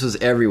think this was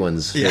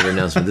everyone's favorite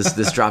announcement.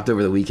 This dropped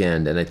over the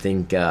weekend, and I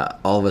think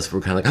all of us were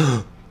kind of like,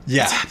 oh,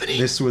 yeah, what's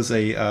happening? This was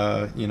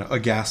a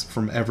gasp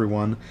from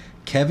everyone.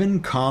 Kevin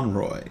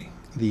Conroy,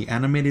 the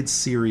animated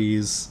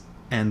series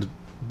and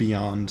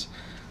beyond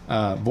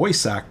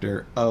voice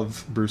actor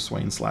of Bruce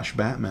Wayne /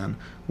 Batman,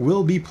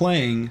 will be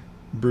playing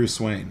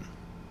Bruce Wayne.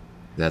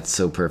 That's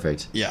so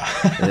perfect. Yeah.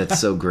 And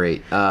it's so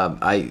great.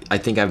 I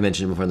think I've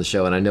mentioned it before on the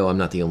show, and I know I'm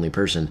not the only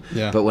person.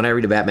 Yeah. But when I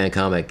read a Batman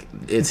comic,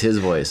 it's his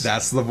voice.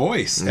 That's the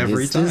voice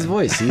every time. It's his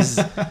voice. He's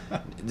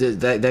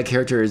that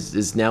character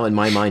is now in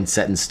my mind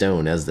set in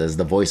stone as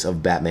the voice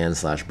of Batman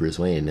 / Bruce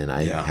Wayne, and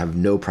I have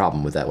no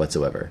problem with that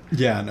whatsoever.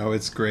 Yeah, no,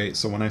 it's great.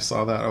 So when I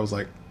saw that, I was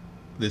like,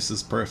 this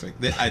is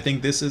perfect. I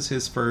think this is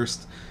his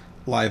first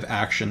live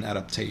action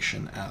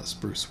adaptation as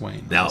Bruce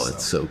Wayne. No,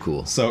 it's so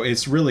cool. So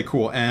it's really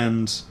cool.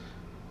 And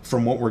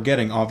from what we're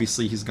getting,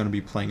 obviously he's going to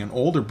be playing an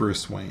older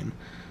Bruce Wayne,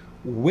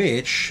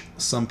 which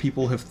some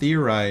people have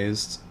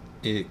theorized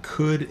it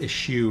could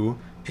issue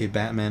a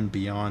Batman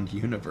Beyond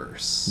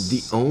universe.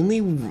 The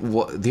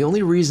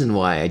only reason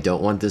why I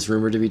don't want this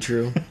rumor to be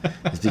true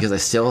is because I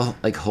still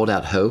hold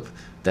out hope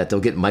that they'll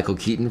get Michael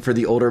Keaton for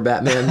the older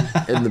Batman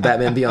in the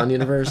Batman Beyond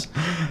universe.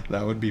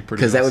 That would be pretty.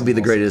 Because that would be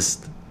the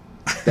greatest.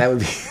 That would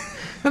be.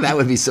 That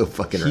would be so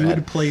fucking rad. He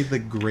would play the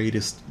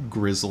greatest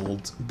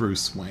grizzled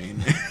Bruce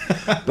Wayne.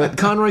 But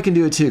Conroy can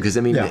do it too, because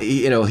I mean,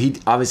 he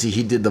obviously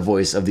he did the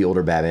voice of the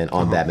older Batman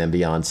on Batman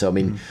Beyond. So I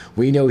mean,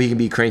 we know he can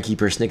be cranky,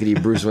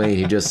 persnickety Bruce Wayne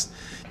who just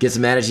gets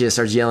mad at you,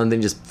 starts yelling,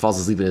 then just falls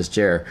asleep in his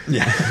chair.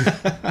 Yeah,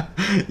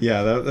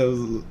 yeah.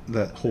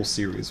 That whole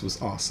series was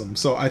awesome.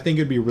 So I think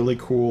it'd be really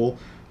cool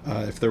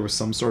if there was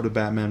some sort of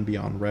Batman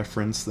Beyond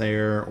reference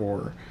there,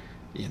 or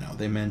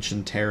they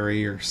mentioned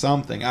Terry or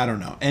something. I don't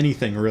know.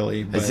 Anything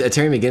really. But a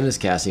Terry McGinnis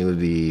casting would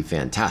be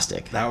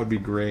fantastic. That would be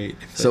great.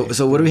 So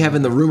what do we have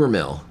in the rumor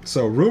mill?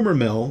 So rumor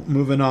mill,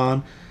 moving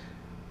on.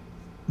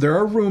 There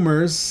are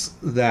rumors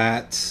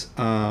that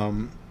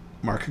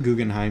Mark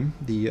Guggenheim,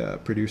 the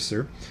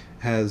producer,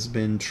 has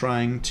been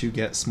trying to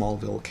get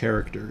Smallville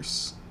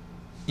characters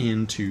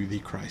into the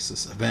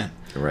Crisis event.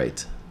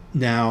 Right.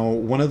 Now,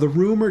 one of the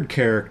rumored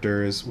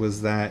characters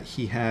was that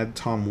he had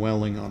Tom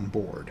Welling on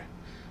board.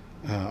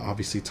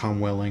 Obviously, Tom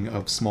Welling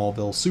of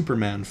Smallville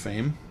Superman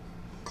fame,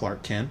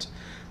 Clark Kent.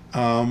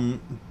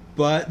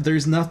 But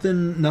there's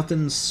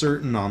nothing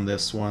certain on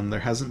this one.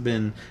 There hasn't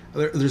been.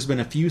 There's been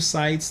a few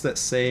sites that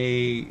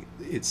say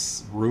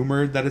it's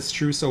rumored that it's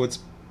true, so it's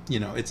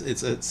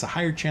it's a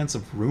higher chance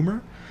of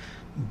rumor,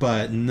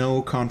 but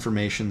no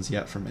confirmations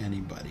yet from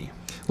anybody.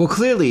 Well,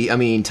 clearly, I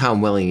mean,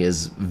 Tom Welling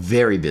is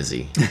very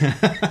busy.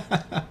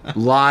 A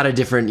lot of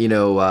different,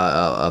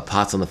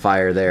 pots on the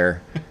fire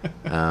there.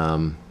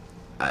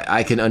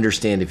 I can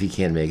understand if he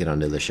can't make it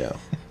onto the show.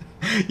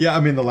 Yeah, I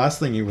mean, the last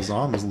thing he was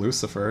on was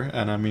Lucifer,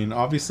 and I mean,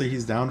 obviously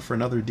he's down for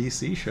another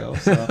DC show.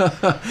 So.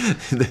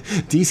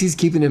 DC's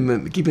keeping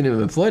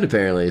him employed,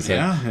 apparently. So.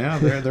 Yeah,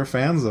 they're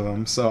fans of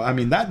him. So I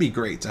mean, that'd be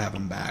great to have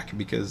him back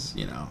because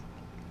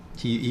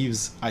he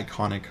was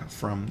iconic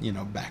from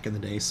back in the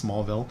day,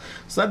 Smallville.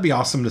 So that'd be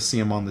awesome to see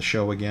him on the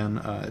show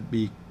again. It'd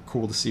be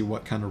cool to see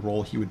what kind of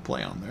role he would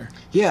play on there.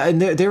 Yeah, and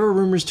there were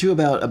rumors too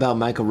about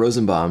Michael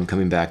Rosenbaum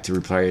coming back to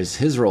reprise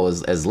his role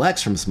as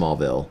Lex from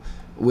Smallville,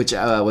 which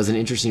was an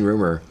interesting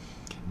rumor,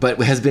 but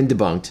has been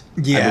debunked.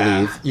 I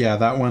believe. Yeah,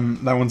 that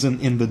one's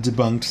in the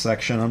debunked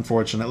section,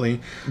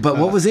 unfortunately. But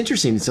what was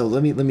interesting? So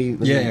let me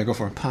go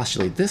for it.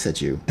 Postulate this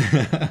at you.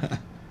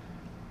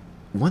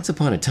 Once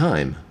upon a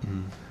time,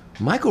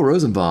 Michael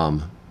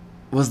Rosenbaum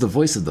was the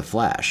voice of the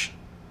Flash.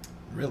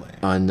 Really?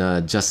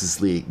 On Justice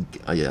League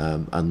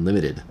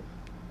Unlimited.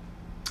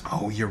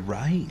 Oh, you're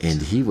right.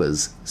 And he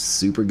was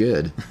super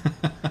good.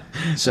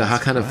 So how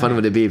kind of fun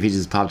would it be if he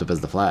just popped up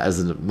as the Flash, as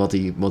a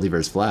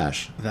multiverse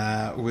Flash?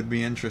 That would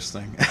be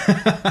interesting.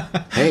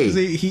 Hey,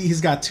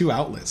 he's got two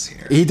outlets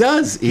here. He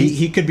does.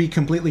 He could be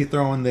completely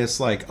throwing this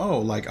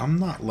I'm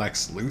not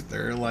Lex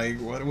Luthor. Like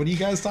what are you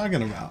guys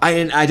talking about?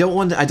 I don't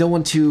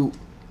want to.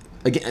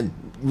 Again,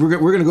 we're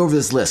gonna go over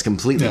this list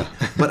completely. Yeah.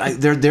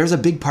 But there's a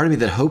big part of me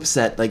that hopes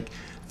that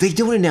they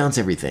don't announce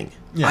everything.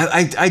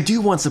 Yeah. I do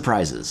want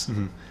surprises.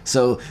 Mm-hmm.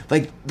 So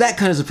that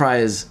kind of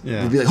surprise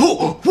would be like,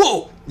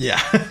 whoa. Yeah,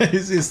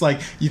 it's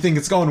like you think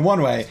it's going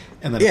one way,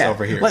 and then it's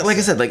over here. Like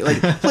I said, like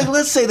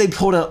let's say they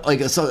pulled out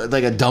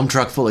a dump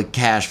truck full of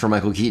cash for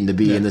Michael Keaton to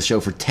be in the show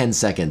for 10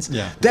 seconds.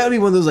 Yeah, that would be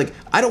one of those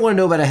I don't want to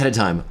know about it ahead of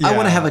time. Yeah, I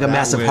want to have a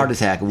massive heart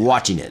attack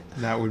watching it.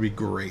 That would be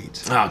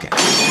great. Okay.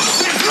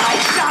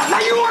 Now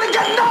you want to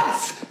get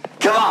nuts?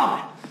 Come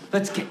on,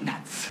 let's get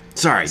nuts.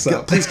 Sorry,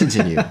 please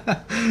continue.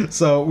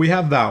 So we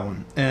have that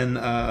one. And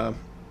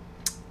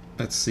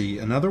let's see.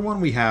 Another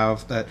one we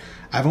have that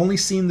I've only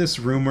seen this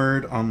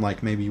rumored on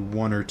like maybe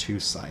one or two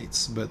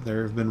sites, but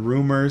there have been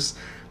rumors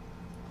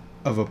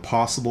of a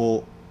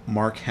possible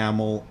Mark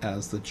Hamill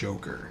as the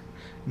Joker.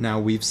 Now,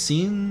 we've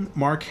seen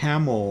Mark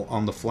Hamill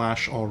on The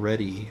Flash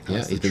already.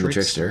 Yeah, he's been the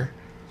trickster.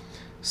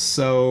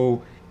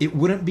 So it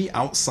wouldn't be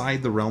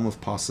outside the realm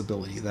of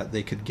possibility that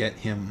they could get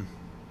him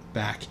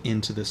back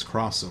into this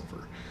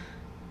crossover.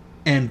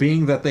 And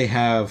being that they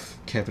have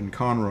Kevin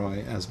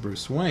Conroy as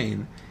Bruce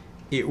Wayne,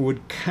 it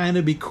would kind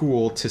of be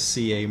cool to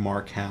see a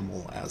Mark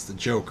Hamill as the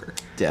Joker.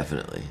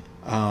 Definitely.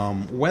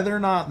 Whether or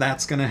not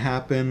that's going to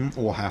happen,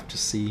 we'll have to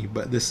see.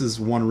 But this is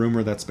one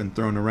rumor that's been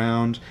thrown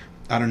around.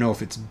 I don't know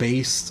if it's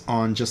based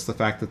on just the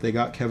fact that they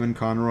got Kevin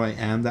Conroy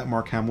and that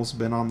Mark Hamill's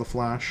been on The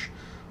Flash,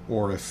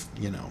 or if,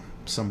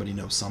 somebody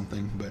knows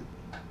something. But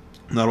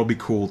that'll be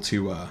cool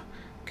to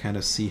kind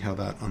of see how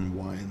that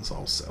unwinds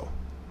also.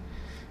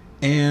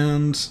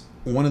 And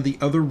one of the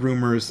other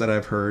rumors that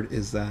I've heard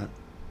is that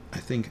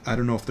I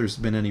don't know if there's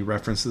been any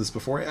reference to this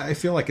before. I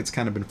feel like it's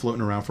kind of been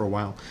floating around for a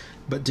while.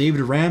 But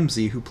David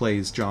Ramsey, who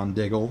plays John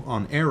Diggle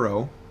on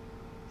Arrow,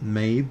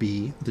 may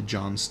be the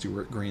John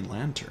Stewart Green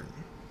Lantern.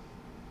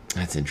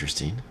 That's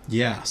interesting.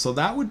 Yeah, so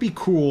that would be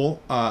cool.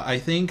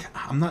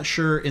 I'm not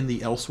sure in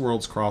the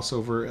Elseworlds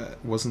crossover,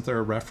 wasn't there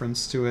a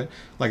reference to it?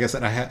 Like I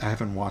said, I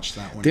haven't watched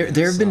that one yet.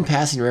 There have been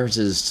passing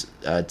references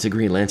to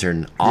Green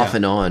Lantern off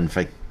and on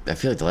for I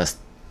feel like the last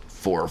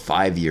 4 or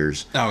 5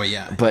 years. Oh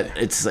yeah. But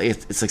it's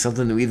like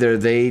something that either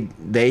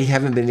they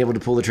haven't been able to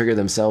pull the trigger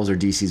themselves, or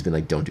DC's been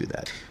like, don't do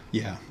that.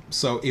 Yeah.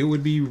 So it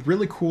would be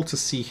really cool to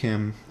see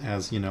him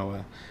as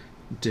a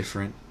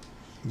different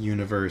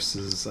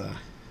universes.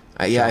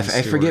 I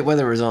forget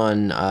whether it was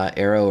on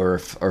Arrow or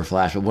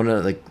Flash, but one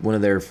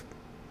of their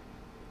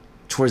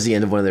towards the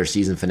end of one of their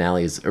season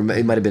finales, or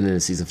it might have been in a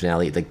season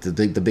finale. Like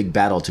the big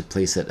battle took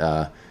place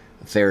at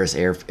Ferris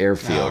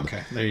Airfield. Oh,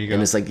 okay, there you go.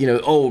 And it's like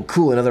oh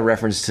cool, another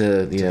reference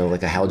to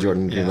like a Hal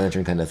Jordan Green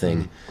Lantern kind of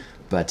thing.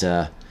 Mm-hmm. But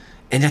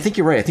and I think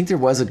you're right. I think there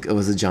was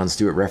a John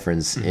Stewart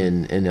reference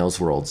in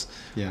Elseworlds.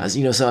 Yeah.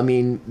 So I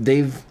mean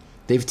they've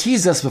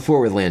teased us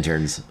before with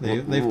lanterns.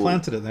 They've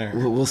planted it there.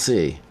 We'll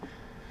see.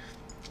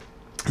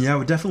 Yeah, it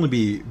would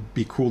definitely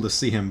be cool to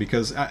see him,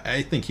 because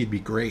I think he'd be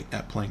great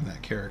at playing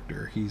that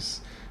character. He's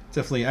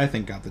definitely, I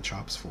think, got the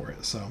chops for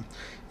it. So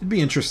it'd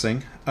be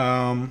interesting.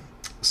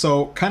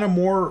 So kind of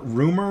more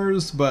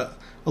rumors, but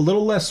a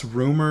little less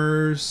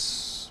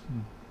rumors,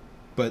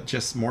 but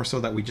just more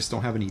so that we just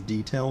don't have any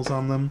details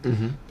on them.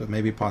 Mm-hmm. But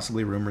maybe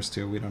possibly rumors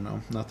too. We don't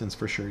know. Nothing's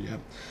for sure yet.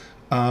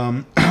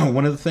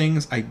 One of the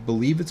things, I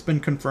believe it's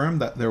been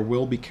confirmed that there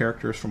will be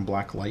characters from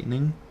Black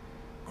Lightning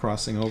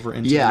crossing over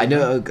into I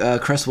know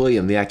Cress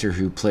William, the actor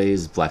who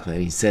plays Black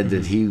Lightning, said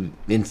that he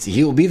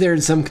will be there in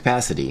some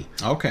capacity.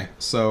 Okay,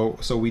 so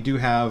we do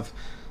have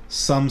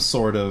some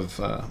sort of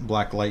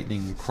Black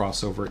Lightning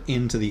crossover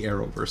into the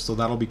Arrowverse, so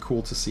that'll be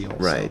cool to see also.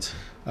 Right.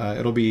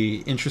 It'll be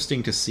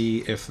interesting to see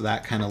if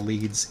that kind of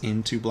leads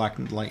into Black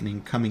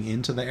Lightning coming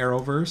into the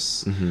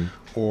Arrowverse,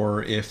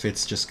 or if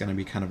it's just going to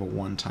be kind of a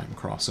one-time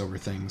crossover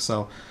thing.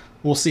 So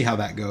we'll see how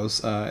that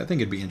goes. I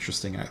think it'd be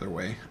interesting either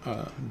way.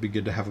 It'd be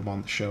good to have him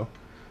on the show.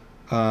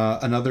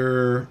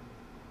 Another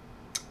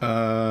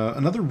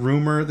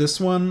rumor. This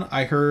one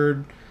I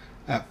heard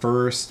at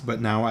first,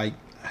 but now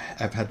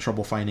I've had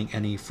trouble finding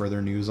any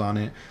further news on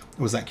it.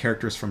 Was that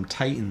characters from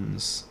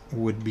Titans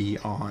would be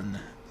on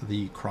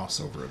the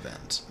crossover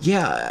event?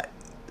 Yeah,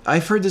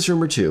 I've heard this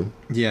rumor too.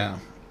 Yeah,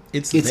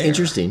 it's there.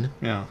 Interesting.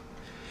 Yeah,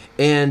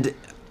 and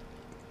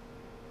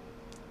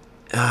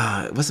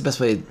what's the best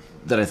way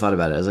that I thought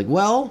about it? I was like,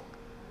 well,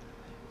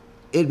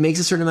 it makes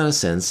a certain amount of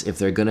sense if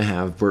they're going to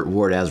have Burt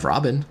Ward as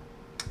Robin.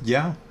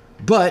 Yeah.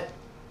 But,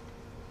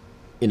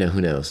 who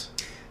knows?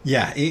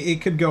 Yeah, it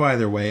could go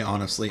either way,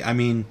 honestly. I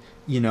mean,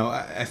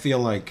 I feel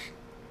like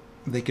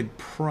they could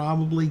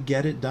probably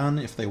get it done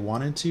if they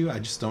wanted to. I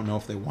just don't know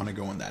if they want to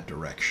go in that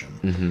direction.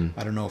 Mm-hmm.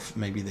 I don't know if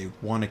maybe they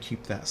want to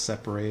keep that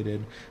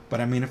separated.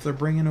 But, I mean, if they're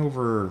bringing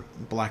over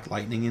Black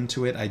Lightning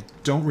into it, I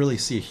don't really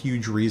see a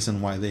huge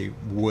reason why they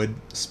would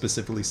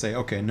specifically say,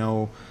 okay,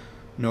 no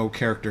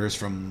characters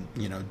from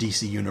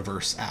DC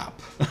Universe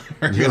app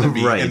are going to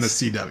be in the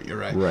CW,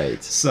 right?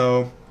 Right.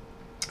 So,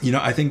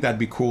 I think that'd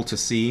be cool to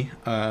see.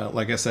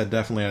 Like I said,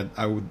 definitely,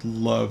 I would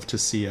love to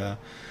see a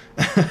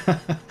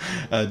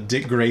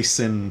Dick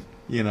Grayson,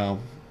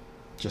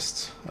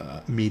 just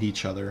meet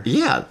each other.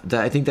 Yeah,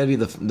 I think that'd be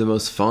the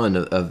most fun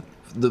of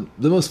the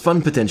most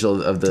fun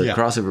potential of the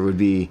crossover would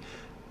be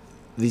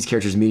these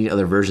characters meeting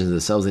other versions of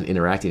themselves and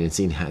interacting and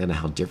seeing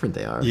how different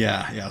they are.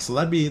 Yeah. So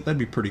that'd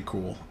be pretty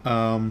cool.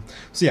 So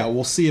yeah,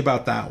 we'll see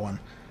about that one.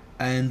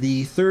 And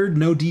the third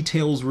no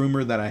details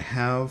rumor that I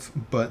have,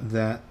 but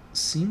that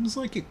seems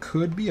like it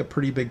could be a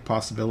pretty big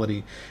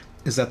possibility,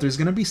 is that there's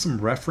going to be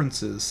some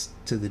references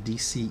to the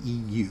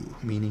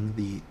DCEU, meaning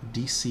the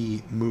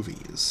DC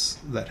movies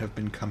that have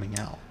been coming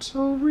out.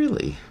 Oh,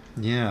 really?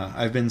 Yeah,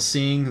 I've been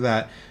seeing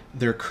that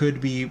there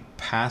could be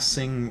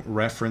passing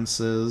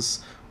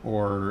references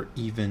or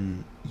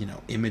even,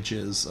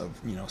 images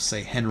of,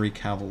 say, Henry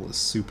Cavill as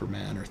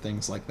Superman or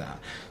things like that.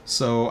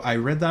 So I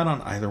read that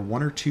on either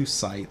one or two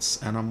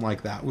sites, and I'm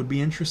like, that would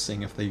be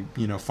interesting if they,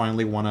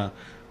 finally want to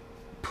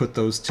put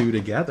those two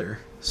together.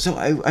 So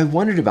I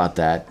wondered about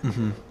that.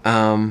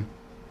 I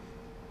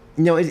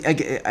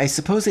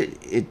suppose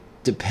it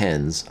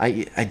depends.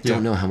 I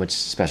don't know how much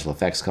special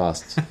effects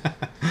costs.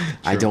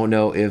 I don't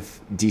know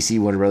if DC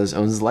Warner Brothers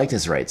owns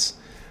likeness rights.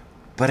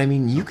 But I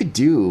mean, you could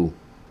do...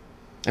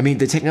 I mean,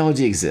 the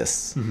technology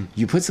exists.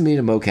 You put somebody in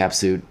a mocap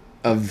suit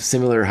of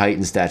similar height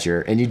and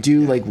stature, and you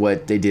do like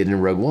what they did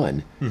in Rogue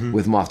One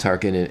with Moff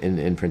Tarkin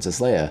and Princess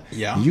Leia.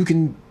 Yeah. You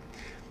can...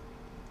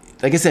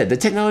 Like I said, the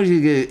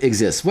technology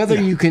exists.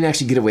 Whether you can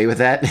actually get away with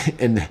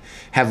that and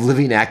have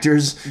living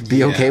actors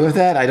be okay with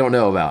that, I don't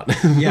know about.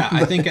 Yeah,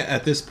 I think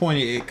at this point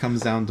it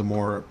comes down to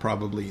more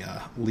probably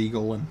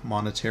legal and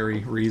monetary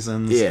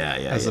reasons.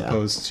 As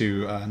opposed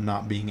to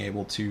not being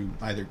able to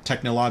either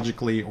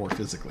technologically or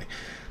physically.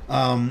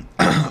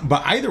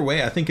 But either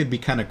way, I think it'd be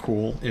kind of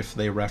cool if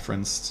they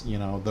referenced,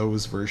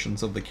 those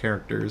versions of the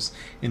characters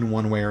in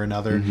one way or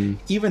another.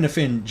 Even if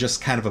in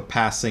just kind of a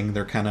passing,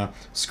 they're kind of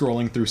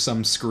scrolling through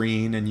some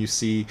screen and you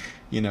see,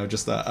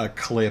 just a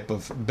clip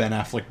of Ben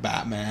Affleck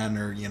Batman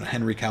or,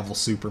 Henry Cavill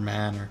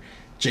Superman or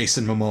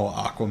Jason Momoa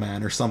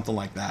Aquaman or something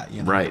like that.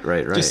 Right.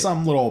 Just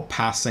some little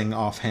passing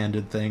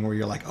offhanded thing where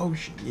you're like, oh,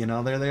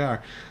 there they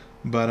are.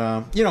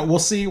 But we'll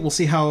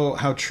see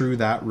how true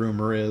that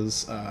rumor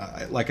is.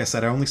 Like I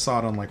said, I only saw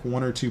it on like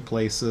one or two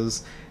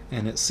places,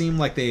 and it seemed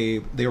like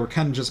they were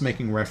kind of just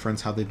making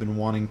reference how they've been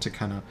wanting to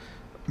kind of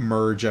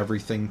merge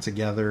everything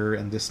together,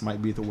 and this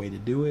might be the way to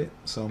do it.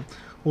 So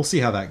we'll see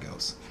how that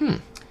goes.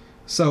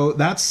 So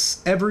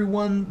that's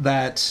everyone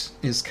that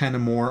is kind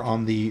of more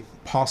on the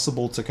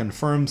possible to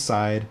confirm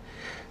side.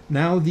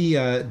 Now the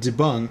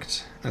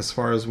debunked, as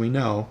far as we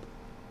know,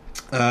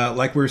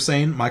 like we were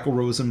saying, Michael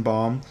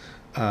Rosenbaum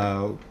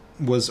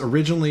was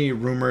originally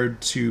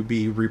rumored to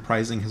be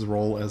reprising his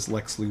role as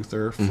Lex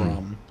Luthor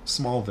from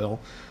Smallville,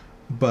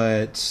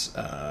 but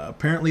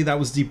apparently that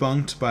was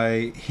debunked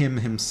by him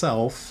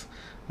himself.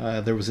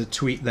 There was a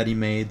tweet that he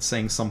made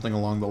saying something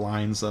along the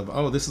lines of,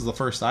 "Oh, this is the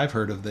first I've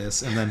heard of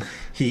this," and then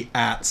he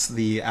ats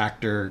the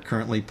actor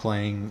currently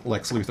playing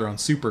Lex Luthor on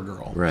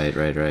Supergirl.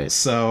 Right.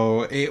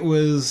 So it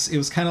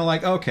was kind of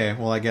like, okay,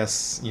 well, I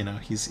guess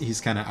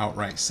he's kind of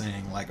outright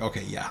saying like,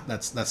 okay, yeah,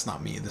 that's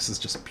not me. This is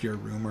just pure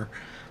rumor.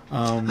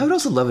 I would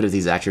also love it if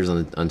these actors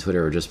on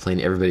Twitter were just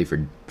playing everybody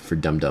for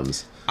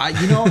dum-dums.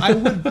 I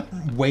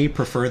would way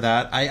prefer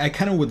that. I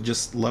kind of would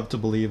just love to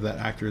believe that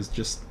actors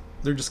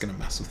they're just going to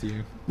mess with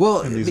you.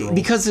 Well,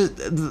 because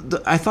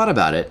I thought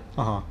about it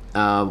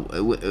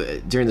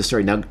during the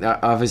story. Now,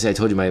 obviously, I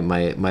told you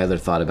my other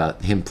thought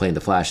about him playing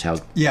the Flash, how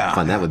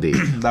fun that would be.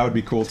 That would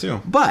be cool,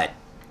 too. But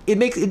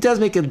it does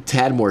make a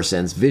tad more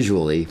sense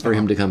visually for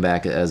him to come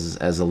back as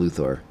a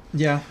Luthor.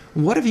 Yeah.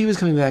 What if he was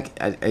coming back?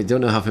 I don't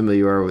know how familiar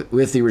you are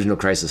with the original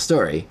Crisis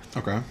story.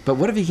 Okay. But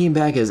what if he came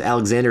back as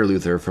Alexander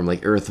Luthor from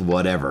like Earth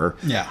whatever?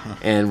 Yeah.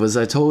 And was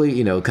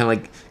totally, kind of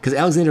like, because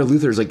Alexander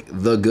Luthor is like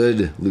the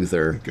good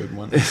Luthor. Good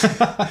one.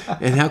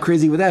 And how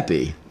crazy would that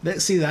be?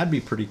 See, that'd be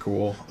pretty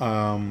cool.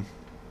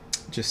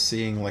 Just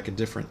seeing like a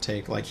different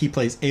take. Like he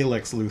plays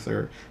Alex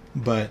Luthor,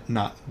 but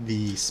not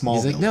the small.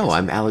 He's like, no,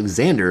 I'm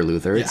Alexander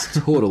Luthor. Yeah. It's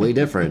totally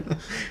different.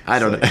 I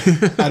don't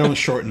know. I don't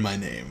shorten my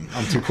name.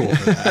 I'm too cool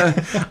for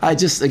that. I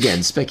just,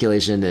 again,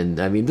 speculation, and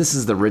I mean, this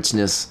is the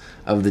richness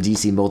of the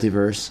DC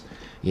multiverse.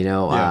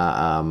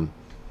 Yeah.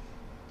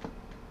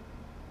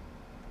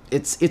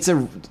 It's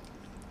a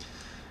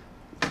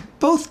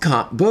both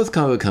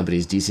comic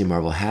companies, DC and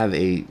Marvel, have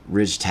a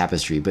rich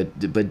tapestry, but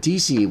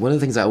DC, one of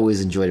the things I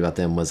always enjoyed about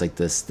them was like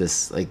this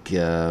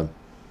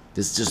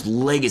just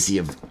legacy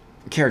of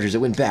characters that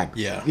went back,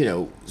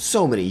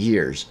 so many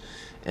years,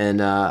 and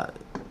that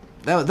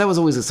was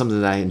always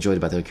something that I enjoyed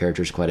about the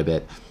characters quite a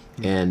bit.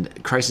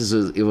 And Crisis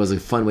was a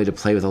fun way to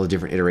play with all the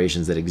different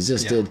iterations that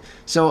existed. Yeah.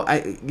 So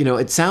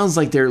it sounds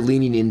like they're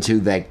leaning into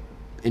that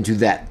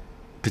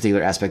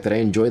particular aspect that I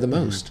enjoy the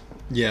most.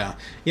 Yeah,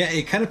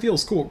 it kind of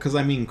feels cool because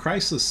I mean,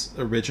 Crisis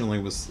originally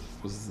was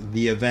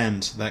the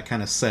event that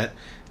kind of set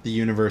the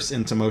universe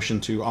into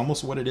motion to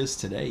almost what it is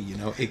today.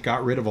 It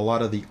got rid of a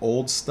lot of the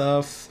old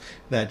stuff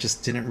that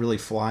just didn't really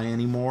fly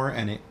anymore,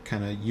 and it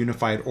kind of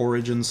unified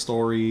origin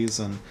stories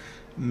and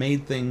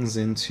made things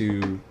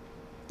into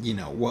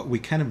what we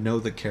kind of know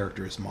the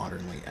characters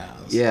modernly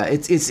as. Yeah,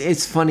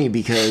 it's funny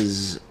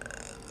because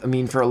I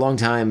mean, for a long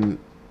time,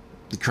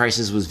 the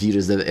Crisis was viewed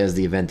as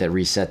the event that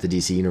reset the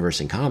DC universe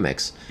in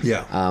comics.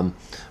 Yeah.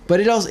 But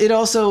it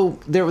also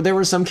there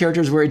were some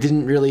characters where it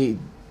didn't really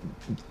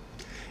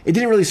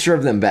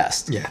serve them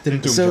best. Yeah, it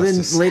didn't do them so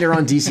justice. Then later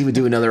on, DC would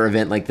do another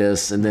event like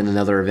this, and then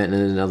another event,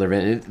 and then another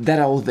event. And that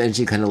all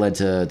eventually kind of led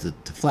to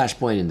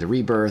Flashpoint and the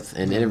Rebirth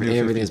and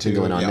everything that's been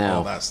going on now.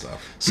 All that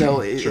stuff.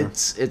 So Sure.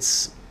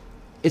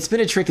 it's been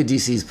a trick that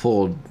DC's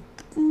pulled,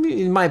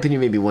 in my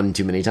opinion, maybe one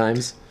too many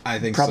times. I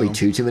think probably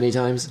so. too many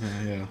times.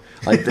 Yeah.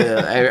 Like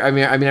I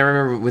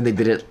remember when they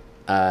did it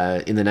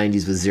in the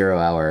 90s with Zero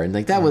Hour, and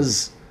like that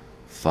was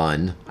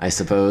fun, I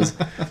suppose.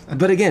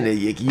 But again,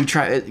 you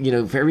try,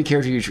 for every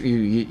character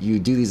you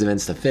do these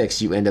events to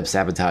fix, you end up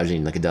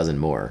sabotaging like a dozen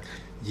more.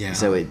 Yeah.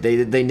 So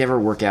they never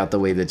work out the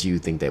way that you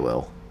think they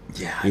will.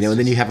 Yeah. And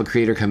then you have a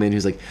creator come in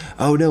who's like,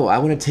 oh no, I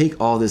want to take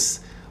all this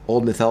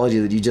old mythology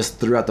that you just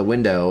threw out the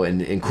window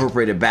and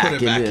incorporate it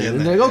back.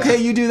 And they're like, okay,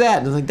 you do that.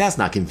 And it's like, that's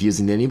not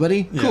confusing to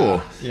anybody. Yeah.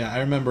 Cool. Yeah, I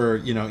remember,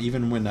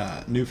 even when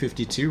New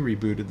 52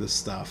 rebooted this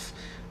stuff,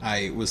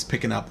 I was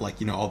picking up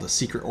all the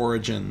Secret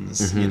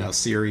Origins,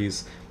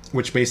 series,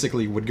 which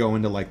basically would go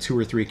into like 2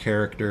 or 3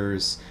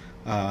 characters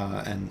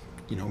and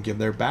give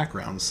their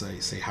background,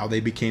 say how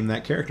they became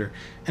that character.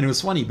 And it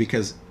was funny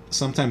because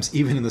sometimes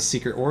even in the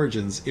Secret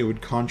Origins, it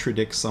would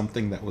contradict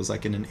something that was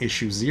like in an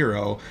issue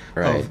 0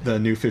 of the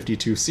New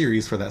 52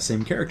 series for that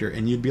same character,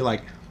 and you'd be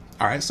like,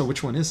 all right, so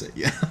which one is it?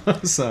 Yeah.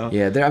 So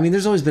yeah,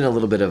 there's always been a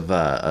little bit of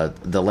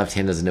the left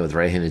hand doesn't know what the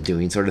right hand is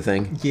doing sort of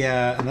thing.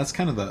 Yeah, and that's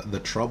kind of the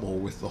trouble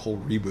with the whole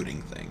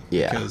rebooting thing.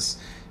 Yeah. Because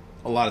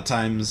a lot of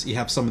times you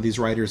have some of these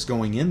writers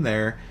going in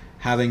there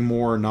having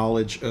more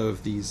knowledge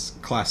of these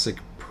classic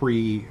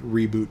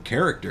pre-reboot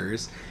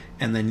characters,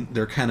 and then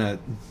they're kind of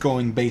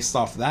going based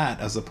off that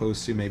as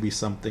opposed to maybe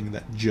something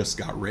that just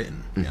got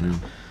written,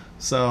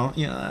 So,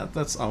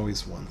 that's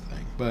always one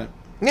thing. But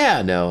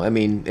yeah, no, I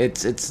mean,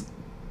 it's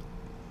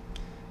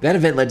that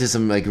event led to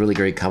some like really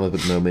great comic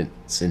book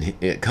moments and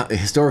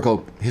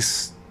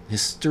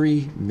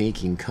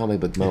history-making comic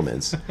book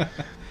moments.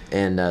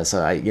 And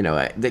so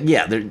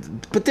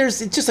but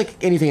there's, it's just like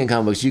anything in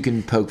comic books, you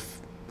can poke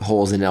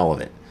holes in all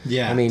of it.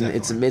 Yeah, I mean,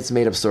 definitely. it's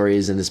made up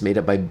stories, and it's made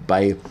up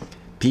by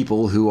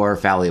people who are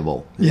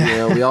fallible.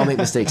 Yeah. We all make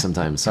mistakes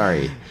sometimes.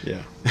 Sorry.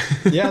 Yeah.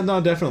 Yeah, no,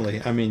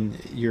 definitely. I mean,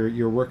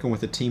 you're working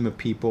with a team of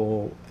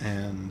people,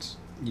 and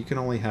you can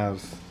only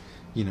have,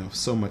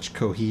 so much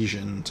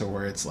cohesion to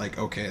where it's like,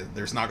 okay,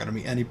 there's not going to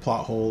be any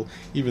plot hole,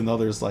 even though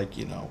there's like,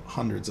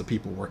 hundreds of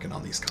people working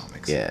on these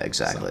comics. Yeah,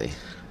 exactly. So,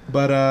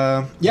 but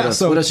yeah.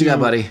 What else you got,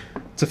 buddy?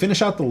 To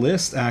finish out the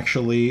list,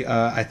 actually,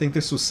 I think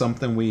this was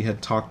something we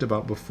had talked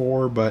about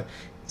before, but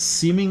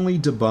seemingly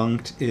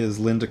debunked is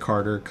Linda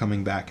Carter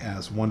coming back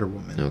as Wonder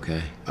Woman.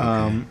 Okay.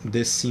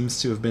 This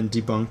seems to have been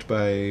debunked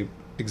by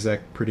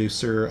exec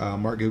producer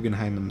Mark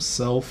Guggenheim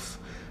himself.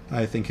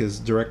 I think his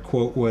direct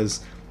quote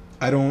was,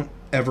 "I don't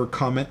ever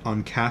comment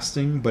on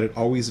casting, but it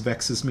always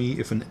vexes me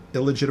if an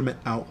illegitimate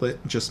outlet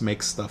just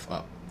makes stuff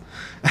up."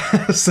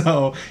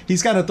 So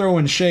he's kind of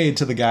throwing shade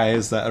to the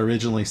guys that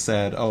originally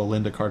said, oh,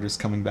 Linda Carter's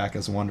coming back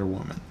as Wonder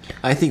Woman.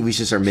 I think we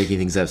should start making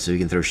things up so we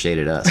can throw shade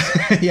at us.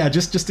 Yeah,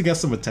 just to get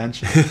some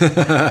attention.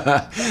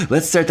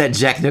 Let's start that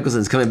Jack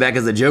Nicholson's coming back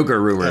as the Joker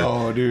rumor.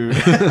 Oh, dude.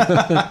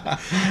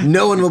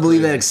 No one will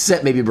believe that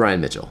except maybe Brian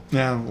Mitchell.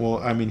 Yeah, well,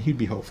 I mean, he'd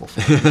be hopeful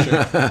for it,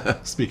 sure.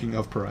 Speaking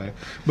of Pariah.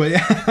 But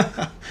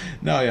yeah.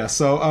 No, yeah.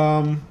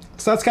 So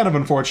that's kind of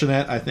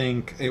unfortunate. I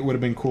think it would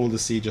have been cool to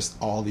see just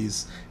all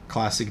these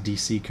classic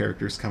DC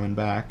characters coming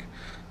back.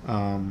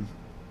 Then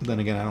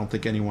again, I don't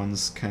think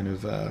anyone's kind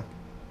of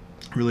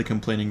really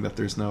complaining that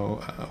there's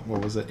no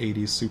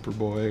 80s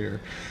Superboy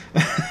or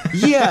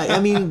Yeah, I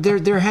mean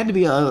there had to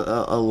be a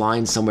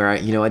line somewhere.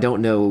 I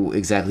don't know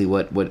exactly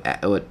what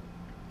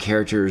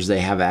characters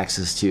they have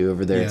access to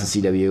over there at the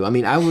CW. I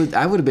mean, I would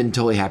have been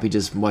totally happy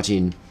just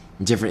watching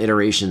different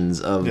iterations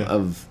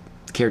of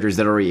characters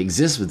that already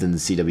exist within the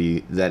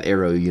CW, that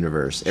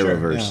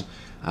Arrowverse.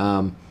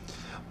 Yeah.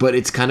 But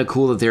it's kind of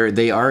cool that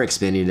they are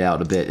expanding it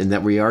out a bit, and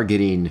that we are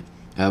getting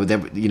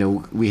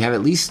we have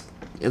at least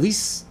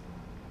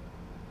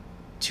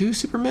 2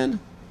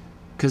 Supermen,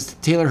 because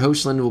Taylor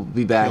Hoechlin will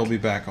be back. He'll be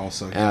back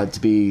also to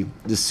be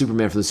the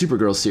Superman for the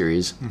Supergirl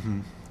series.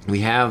 Mm-hmm. We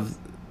have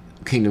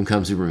Kingdom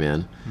Come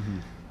Superman. Mm-hmm.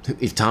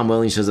 If Tom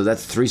Welling shows up,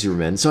 that's 3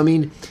 Supermen. So I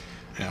mean,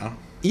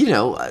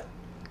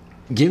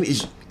 give me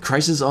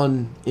Crisis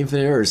on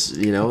Infinite Earths.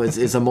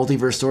 It's a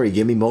multiverse story.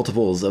 Give me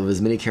multiples of as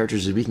many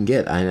characters as we can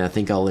get, and I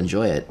think I'll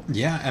enjoy it.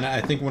 Yeah, and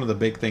I think one of the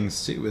big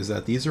things too is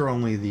that these are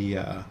only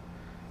the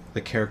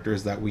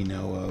characters that we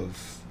know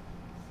of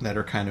that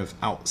are kind of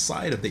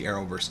outside of the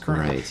Arrowverse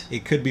currently. Right.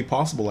 It could be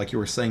possible, like you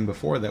were saying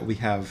before, that we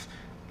have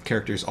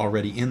characters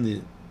already in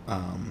the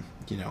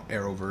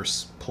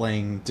Arrowverse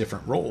playing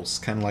different roles,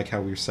 kind of like how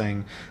we were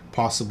saying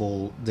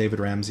possible David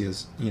Ramsey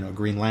as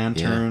Green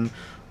Lantern. Yeah.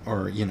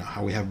 Or,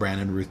 how we have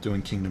Brandon Ruth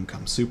doing Kingdom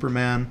Come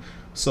Superman.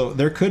 So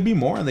there could be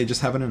more, and they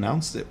just haven't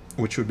announced it,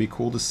 which would be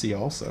cool to see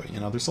also.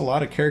 There's a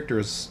lot of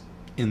characters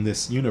in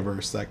this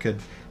universe that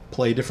could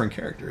play different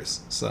characters.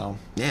 So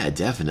yeah,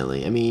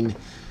 definitely.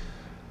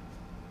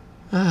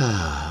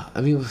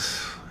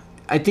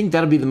 I think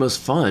that'll be the most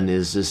fun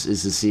is to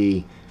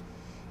see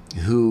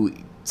who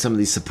some of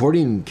these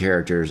supporting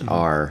characters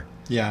are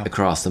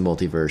across the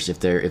multiverse. If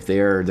they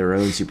are their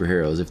own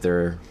superheroes, if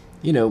they're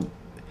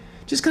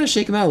just kind of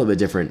shake him out a little bit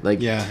different.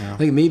 Like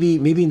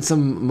maybe in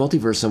some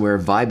multiverse somewhere,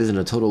 Vibe isn't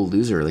a total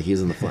loser. Like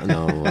he's in the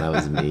no, that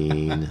was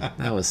mean.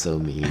 That was so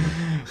mean.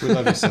 We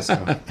love you,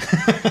 Cisco.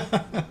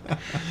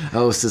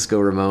 Oh, Cisco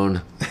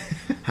Ramon,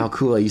 how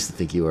cool I used to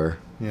think you were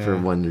for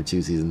 1 or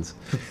 2 seasons.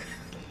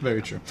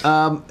 Very true.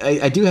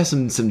 I do have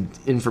some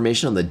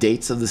information on the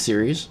dates of the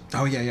series.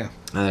 Oh, yeah.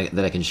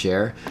 That I can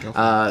share. Go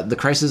for The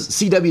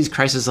CW's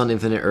Crisis on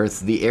Infinite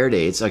Earths, the air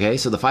dates. Okay,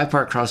 so the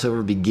 5-part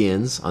crossover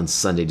begins on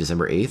Sunday,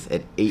 December 8th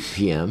at 8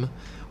 p.m.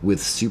 with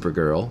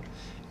Supergirl,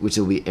 which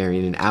will be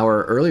airing an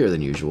hour earlier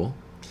than usual.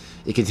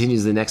 It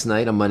continues the next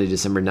night on Monday,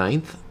 December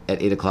 9th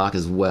at 8 o'clock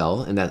as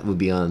well, and that would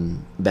be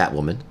on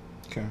Batwoman.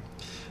 Okay.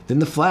 Then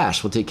The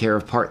Flash will take care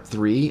of Part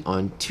 3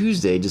 on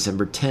Tuesday,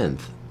 December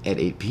 10th at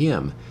 8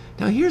 p.m.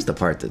 Now here's the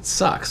part that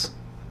sucks.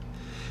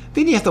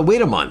 Then you have to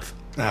wait a month.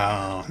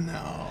 Oh,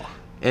 no.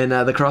 And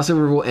the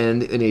crossover will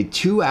end in a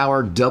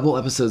 2-hour double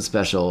episode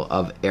special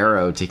of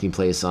Arrow taking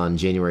place on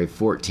January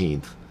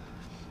 14th.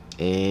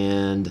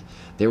 And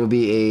there will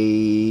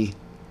be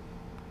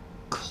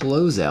a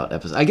closeout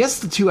episode. I guess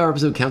the 2-hour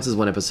episode counts as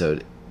one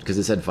episode because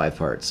it said 5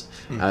 parts.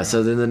 Mm-hmm.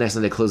 So then the next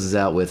night it closes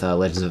out with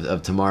Legends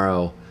of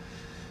Tomorrow.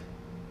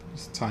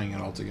 Just tying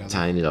it all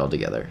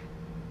together.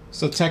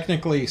 So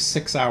technically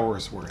 6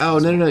 hours worth. Oh,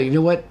 no. You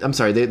know what? I'm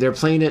sorry. They're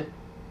playing it.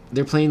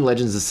 They're playing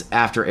Legends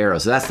after Arrow.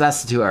 So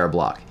that's the 2-hour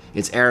block.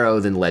 It's Arrow,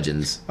 then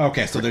Legends.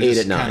 Okay, so they're 8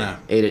 just at 9. kind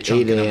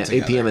of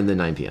 8 p.m. and then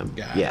 9 p.m.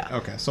 Yeah.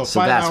 Okay, so So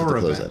that's what 5-hour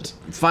the event.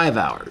 5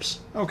 hours.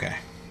 Okay.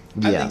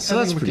 Yeah, so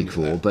that's we pretty can do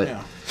cool. that, But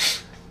yeah.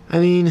 I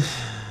mean,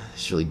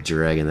 it's really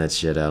dragging that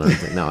shit out.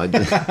 No.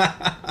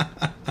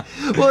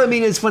 Well, I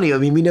mean, it's funny. I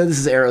mean, we know this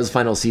is Arrow's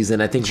final season.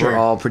 I think Sure. we're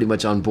all pretty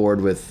much on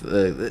board with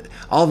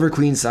Oliver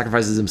Queen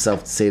sacrifices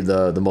himself to save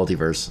the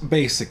multiverse.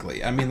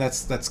 Basically, I mean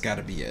that's got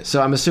to be it.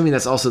 So I'm assuming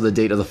that's also the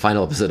date of the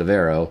final episode of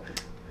Arrow.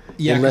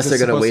 Yeah, Unless 'cause they're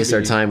it's going to waste supposed our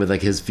to be- time with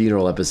like his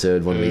funeral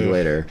episode 1 week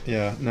later.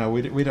 Yeah, no,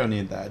 we don't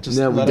need that. Just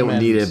No, we let 'em don't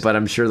need end. it, but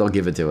I'm sure they'll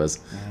give it to us.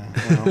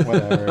 Well,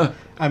 whatever.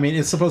 I mean,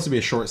 it's supposed to be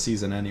a short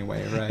season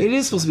anyway, right? It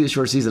is supposed to be a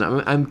short season.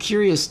 I'm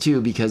curious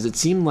too because it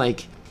seemed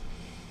like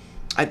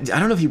I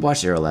don't know if you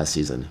watched Arrow last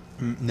season.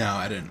 No,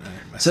 I didn't.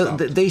 I So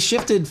stopped. they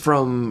shifted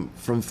from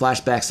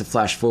flashbacks to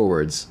flash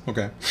forwards,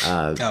 Okay.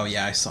 Oh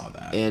yeah, I saw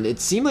that. and it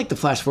seemed like the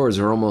flash forwards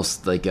were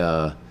almost like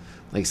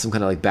some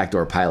kind of like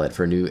backdoor pilot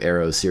for a new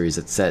Arrow series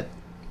that's set,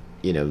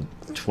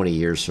 20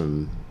 years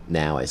from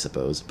now, I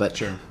suppose. But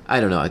Sure. I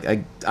don't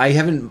know. I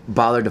haven't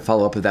bothered to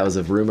follow up if that was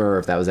a rumor or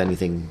if that was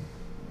anything,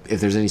 if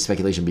there's any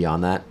speculation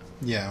beyond that.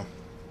 Yeah.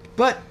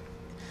 But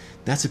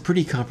that's a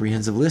pretty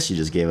comprehensive list you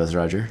just gave us,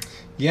 Roger.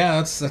 Yeah,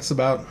 that's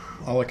about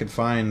all I could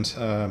find.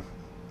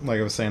 Like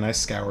I was saying, I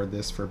scoured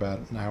this for about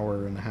an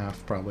hour and a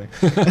half, probably.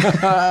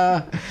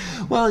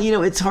 Well,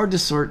 it's hard to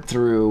sort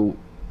through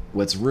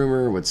what's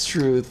rumor, what's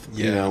truth,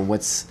 Yeah.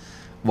 what's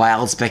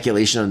wild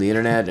speculation on the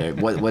internet, or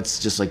what's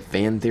just like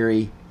fan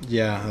theory.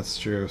 Yeah, that's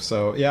true.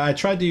 So yeah, I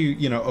tried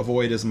to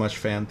avoid as much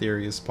fan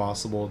theory as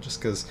possible,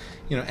 just because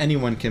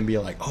anyone can be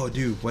like, oh,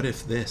 dude, what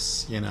if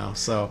this?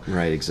 So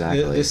Right,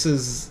 exactly. This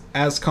is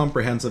as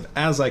comprehensive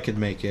as I could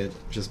make it,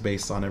 just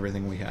based on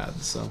everything we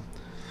had. So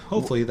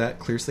hopefully that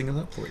clears things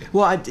up for you.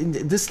 Well,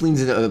 this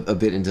leans into a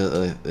bit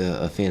into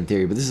a fan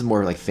theory, but this is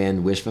more like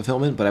fan wish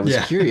fulfillment. But I was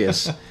Yeah.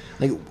 curious,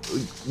 like,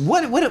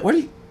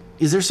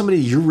 is there somebody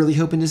you're really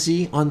hoping to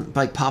see on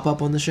pop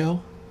up on the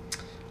show?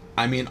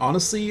 I mean,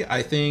 honestly,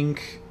 I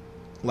think,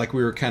 like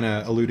we were kind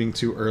of alluding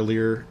to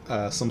earlier,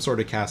 some sort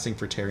of casting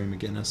for Terry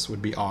McGinnis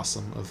would be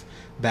awesome, of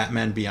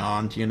Batman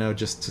Beyond,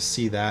 just to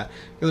see that.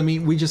 'Cause, I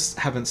mean, we just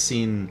haven't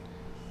seen...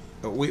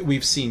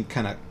 We've seen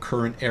kind of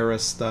current era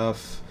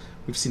stuff.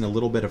 We've seen a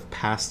little bit of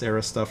past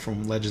era stuff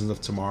from Legends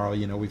of Tomorrow.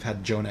 We've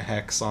had Jonah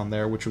Hex on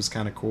there, which was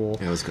kind of cool.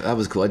 Yeah, that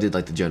was cool. I did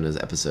like the Jonah's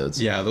episodes.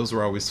 Yeah, those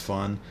were always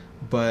fun.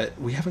 But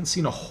we haven't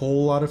seen a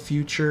whole lot of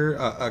future.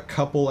 A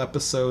couple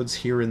episodes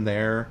here and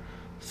there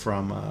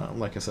from,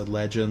 like I said,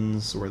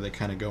 Legends, where they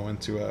kind of go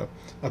into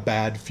a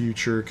bad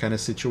future kind of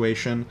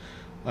situation,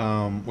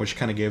 which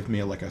kind of gave me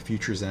a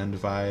Future's End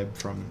vibe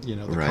from, the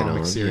Right comic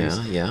on. series.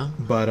 Yeah.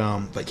 But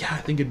yeah, I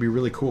think it'd be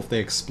really cool if they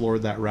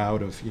explored that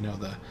route of,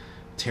 the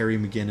Terry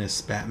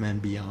McGinnis Batman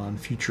Beyond,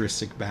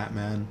 futuristic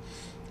Batman.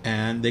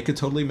 And they could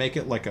totally make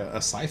it like a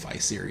sci-fi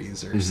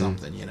series or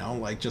something,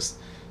 just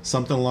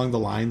something along the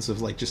lines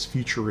of just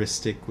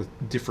futuristic with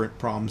different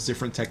problems,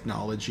 different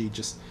technology,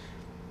 just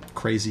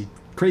crazy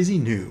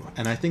new.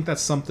 And I think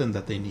that's something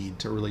that they need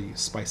to really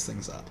spice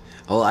things up.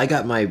 Well, I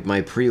got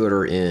my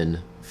pre-order in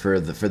for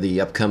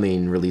the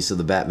upcoming release of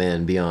the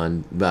Batman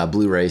Beyond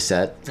Blu-ray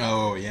set.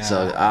 Oh yeah.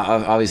 So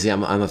obviously,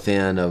 I'm a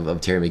fan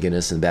of Terry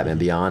McGinnis and Batman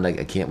Beyond.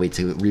 I can't wait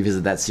to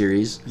revisit that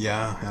series.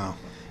 Yeah.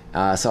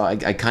 So I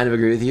kind of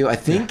agree with you. I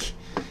think,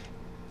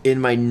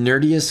 in my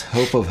nerdiest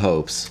hope of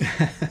hopes,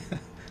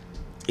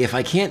 if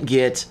I can't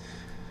get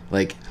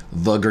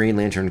the Green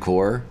Lantern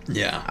Corps,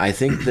 Yeah. I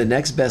think the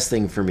next best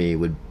thing for me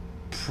would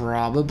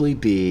probably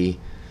be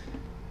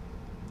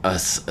a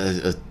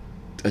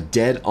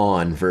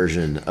dead-on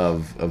version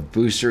of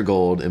Booster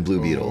Gold and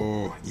Blue Beetle.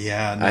 Oh,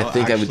 yeah. No, I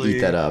think I would actually,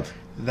 eat that up.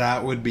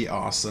 That would be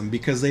awesome,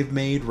 because they've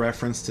made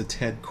reference to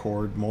Ted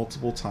Cord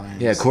multiple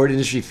times. Yeah, Cord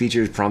Industry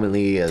features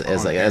prominently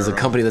as a Arrow.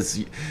 company that's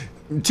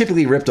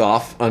typically ripped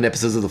off on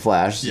episodes of The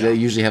Flash. Yeah. They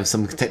usually have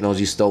some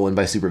technology stolen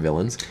by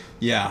supervillains.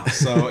 Yeah,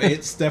 so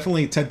it's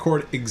definitely Ted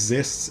Kord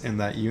exists in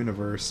that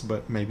universe,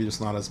 but maybe just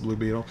not as Blue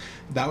Beetle.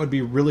 That would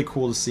be really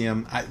cool to see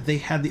him. They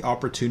had the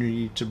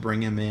opportunity to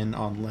bring him in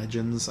on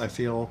Legends, I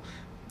feel.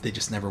 They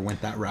just never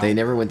went that route. They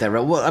never went that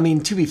route. Well, I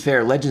mean, to be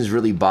fair, Legends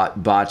really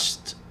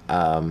botched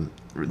the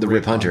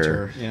Rip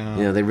Hunter. Yeah.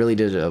 You know, they really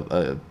did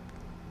a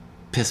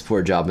piss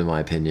poor job, in my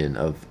opinion,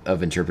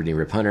 of interpreting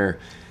Rip Hunter.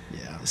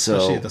 Yeah, So-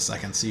 especially at the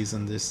second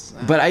season.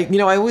 But I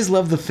always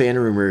love the fan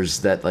rumors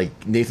that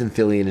like Nathan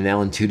Fillion and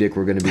Alan Tudyk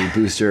were going to be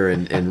Booster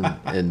and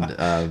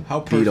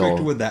How perfect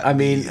Beetle. would that I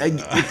mean, be?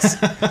 it's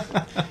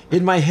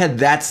in my head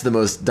that's the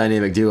most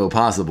dynamic duo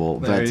possible.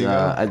 There But you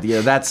go. you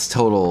know, that's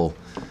total.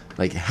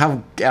 Like,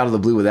 how out of the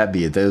blue would that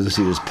be if those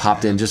two just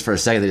popped in just for a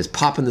second? They just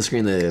pop in the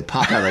screen, they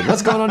pop out like,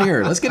 what's going on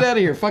here? Let's get out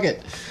of here. Fuck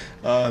it.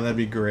 That'd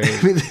be great.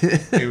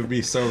 It would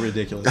be so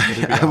ridiculous.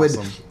 It'd be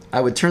awesome. I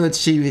would turn the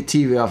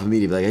TV off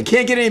immediately. Like, I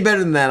can't get any better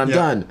than that. I'm Yeah,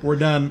 done. We're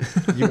done.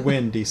 You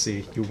win,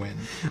 DC. You win.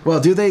 Well,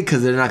 do they?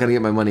 Because they're not going to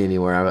get my money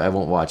anywhere. I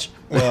won't watch.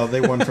 Well,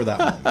 they won for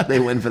that one. They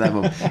win for that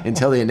moment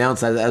until they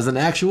announce that as an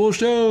actual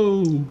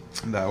show.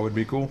 That would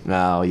be cool.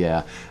 Oh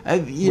yeah,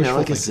 you know, Wishful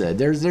like I thinking. said,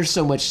 there's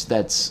so much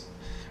that's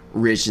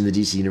rich in the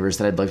DC universe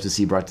that I'd like to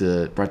see brought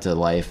to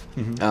life.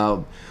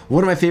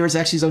 One of my favorites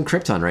actually is on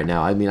Krypton right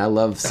now. I mean, I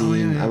love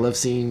seeing yeah. I love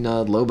seeing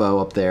Lobo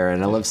up there,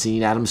 and I love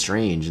seeing Adam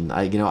Strange, and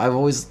I've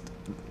always.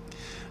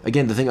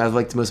 Again, the thing I've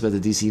liked most about the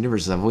DC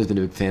universe is I've always been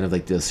a big fan of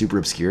like the super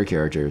obscure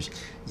characters.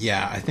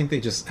 Yeah, I think they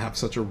just have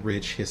such a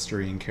rich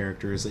history and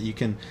characters that you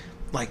can,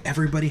 like,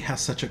 everybody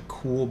has such a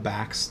cool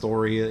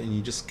backstory, and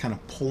you just kind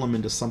of pull them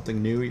into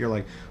something new. You're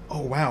like, oh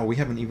wow, we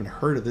haven't even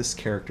heard of this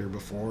character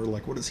before.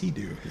 Like, what does he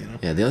do? You know?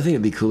 Yeah, the other thing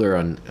that'd be cooler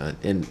on,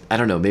 and I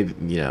don't know, maybe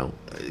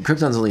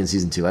Krypton's only in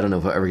season 2. I don't know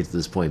if I'll ever get to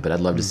this point, but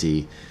I'd love to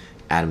see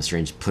Adam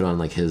Strange put on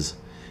like his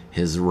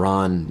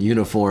Ron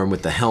uniform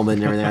with the helmet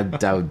and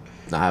everything.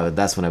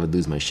 That's when I would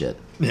lose my shit.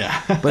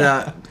 Yeah.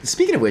 But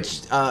speaking of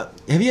which, have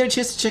you had a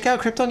chance to check out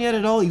Krypton yet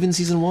at all? Even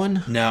season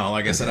 1? No,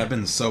 like I said, I've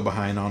been so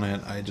behind on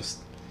it.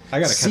 I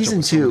gotta catch Season up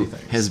with so many 2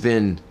 things. has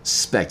been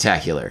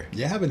spectacular.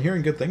 Yeah, I've been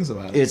hearing good things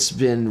about it. It's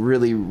been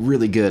really,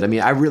 really good. I mean,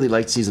 I really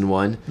liked season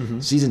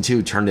 1. Season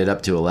 2 turned it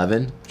up to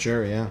 11.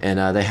 Sure, yeah.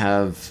 And they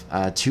have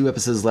 2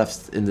 episodes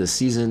left in the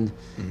season,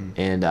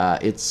 and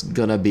it's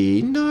gonna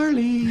be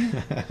gnarly.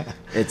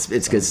 It's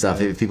good stuff.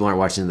 good. If people aren't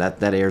watching that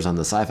airs on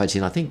the Sci-Fi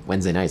Channel. I think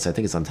Wednesday night, so I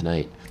think it's on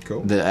tonight.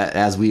 Cool.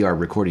 As we are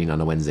recording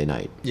on a Wednesday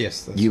night.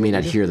 Yes. That's You may what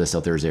not we do. hear this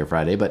till Thursday or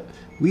Friday, but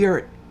we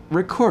are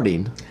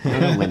recording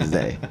on a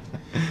Wednesday.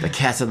 The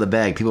cat's out of the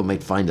bag. People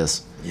might find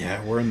us.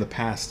 Yeah, we're in the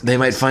past. They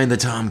might find the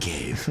Tom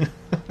Cave.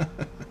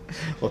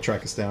 They'll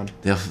track us down.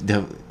 I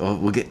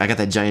got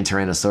that giant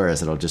Tyrannosaurus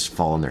that'll just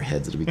fall on their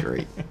heads. It'll be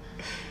great.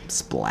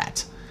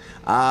 Splat.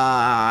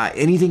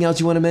 Anything else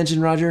you want to mention,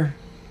 Roger?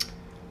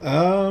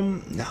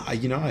 No,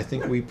 I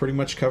think we pretty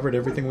much covered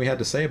everything we had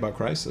to say about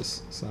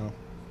Crisis. So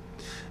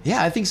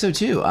Yeah, I think so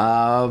too.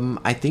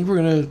 I think we're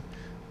gonna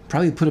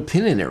probably put a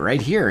pin in it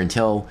right here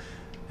until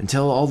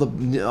all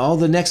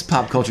the next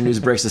pop culture news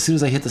breaks. As soon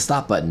as I hit the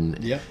stop button,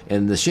 Yep.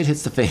 and the shit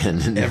hits the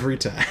fan. every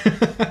time.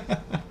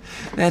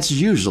 That's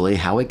usually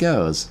how it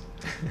goes.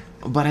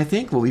 But I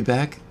think we'll be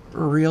back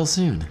real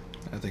soon.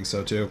 I think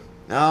so too.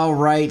 All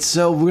right,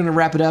 so we're gonna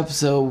wrap it up.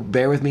 So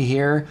bear with me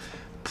here.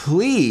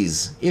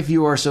 Please, if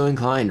you are so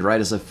inclined,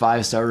 write us a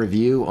 5-star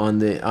review on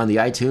the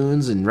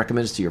iTunes and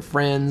recommend us to your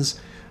friends.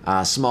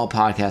 Small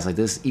podcasts like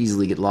this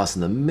easily get lost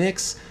in the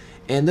mix,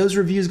 and those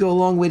reviews go a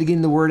long way to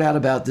getting the word out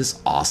about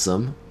this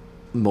awesome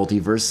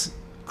multiverse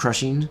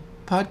crushing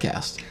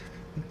podcast.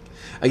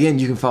 Again,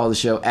 you can follow the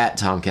show at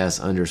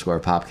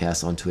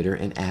Tomcast_Popcast on Twitter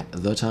and at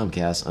the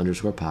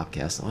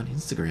Tomcast_Popcast on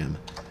Instagram.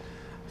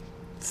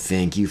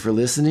 Thank you for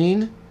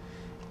listening,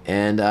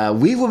 and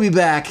we will be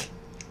back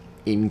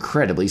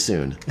incredibly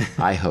soon.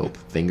 I hope.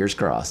 Fingers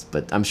crossed.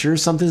 But I'm sure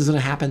something's going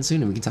to happen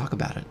soon and we can talk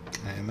about it.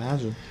 I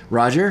imagine.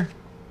 Roger,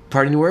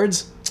 parting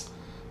words?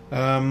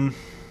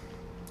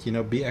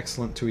 Be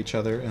excellent to each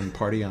other and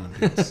party on.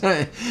 Dudes.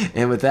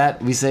 And with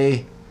that, we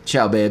say,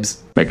 ciao,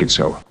 babes. Make it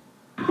so.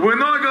 We're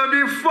not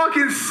gonna be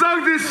fucking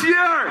sucked this year!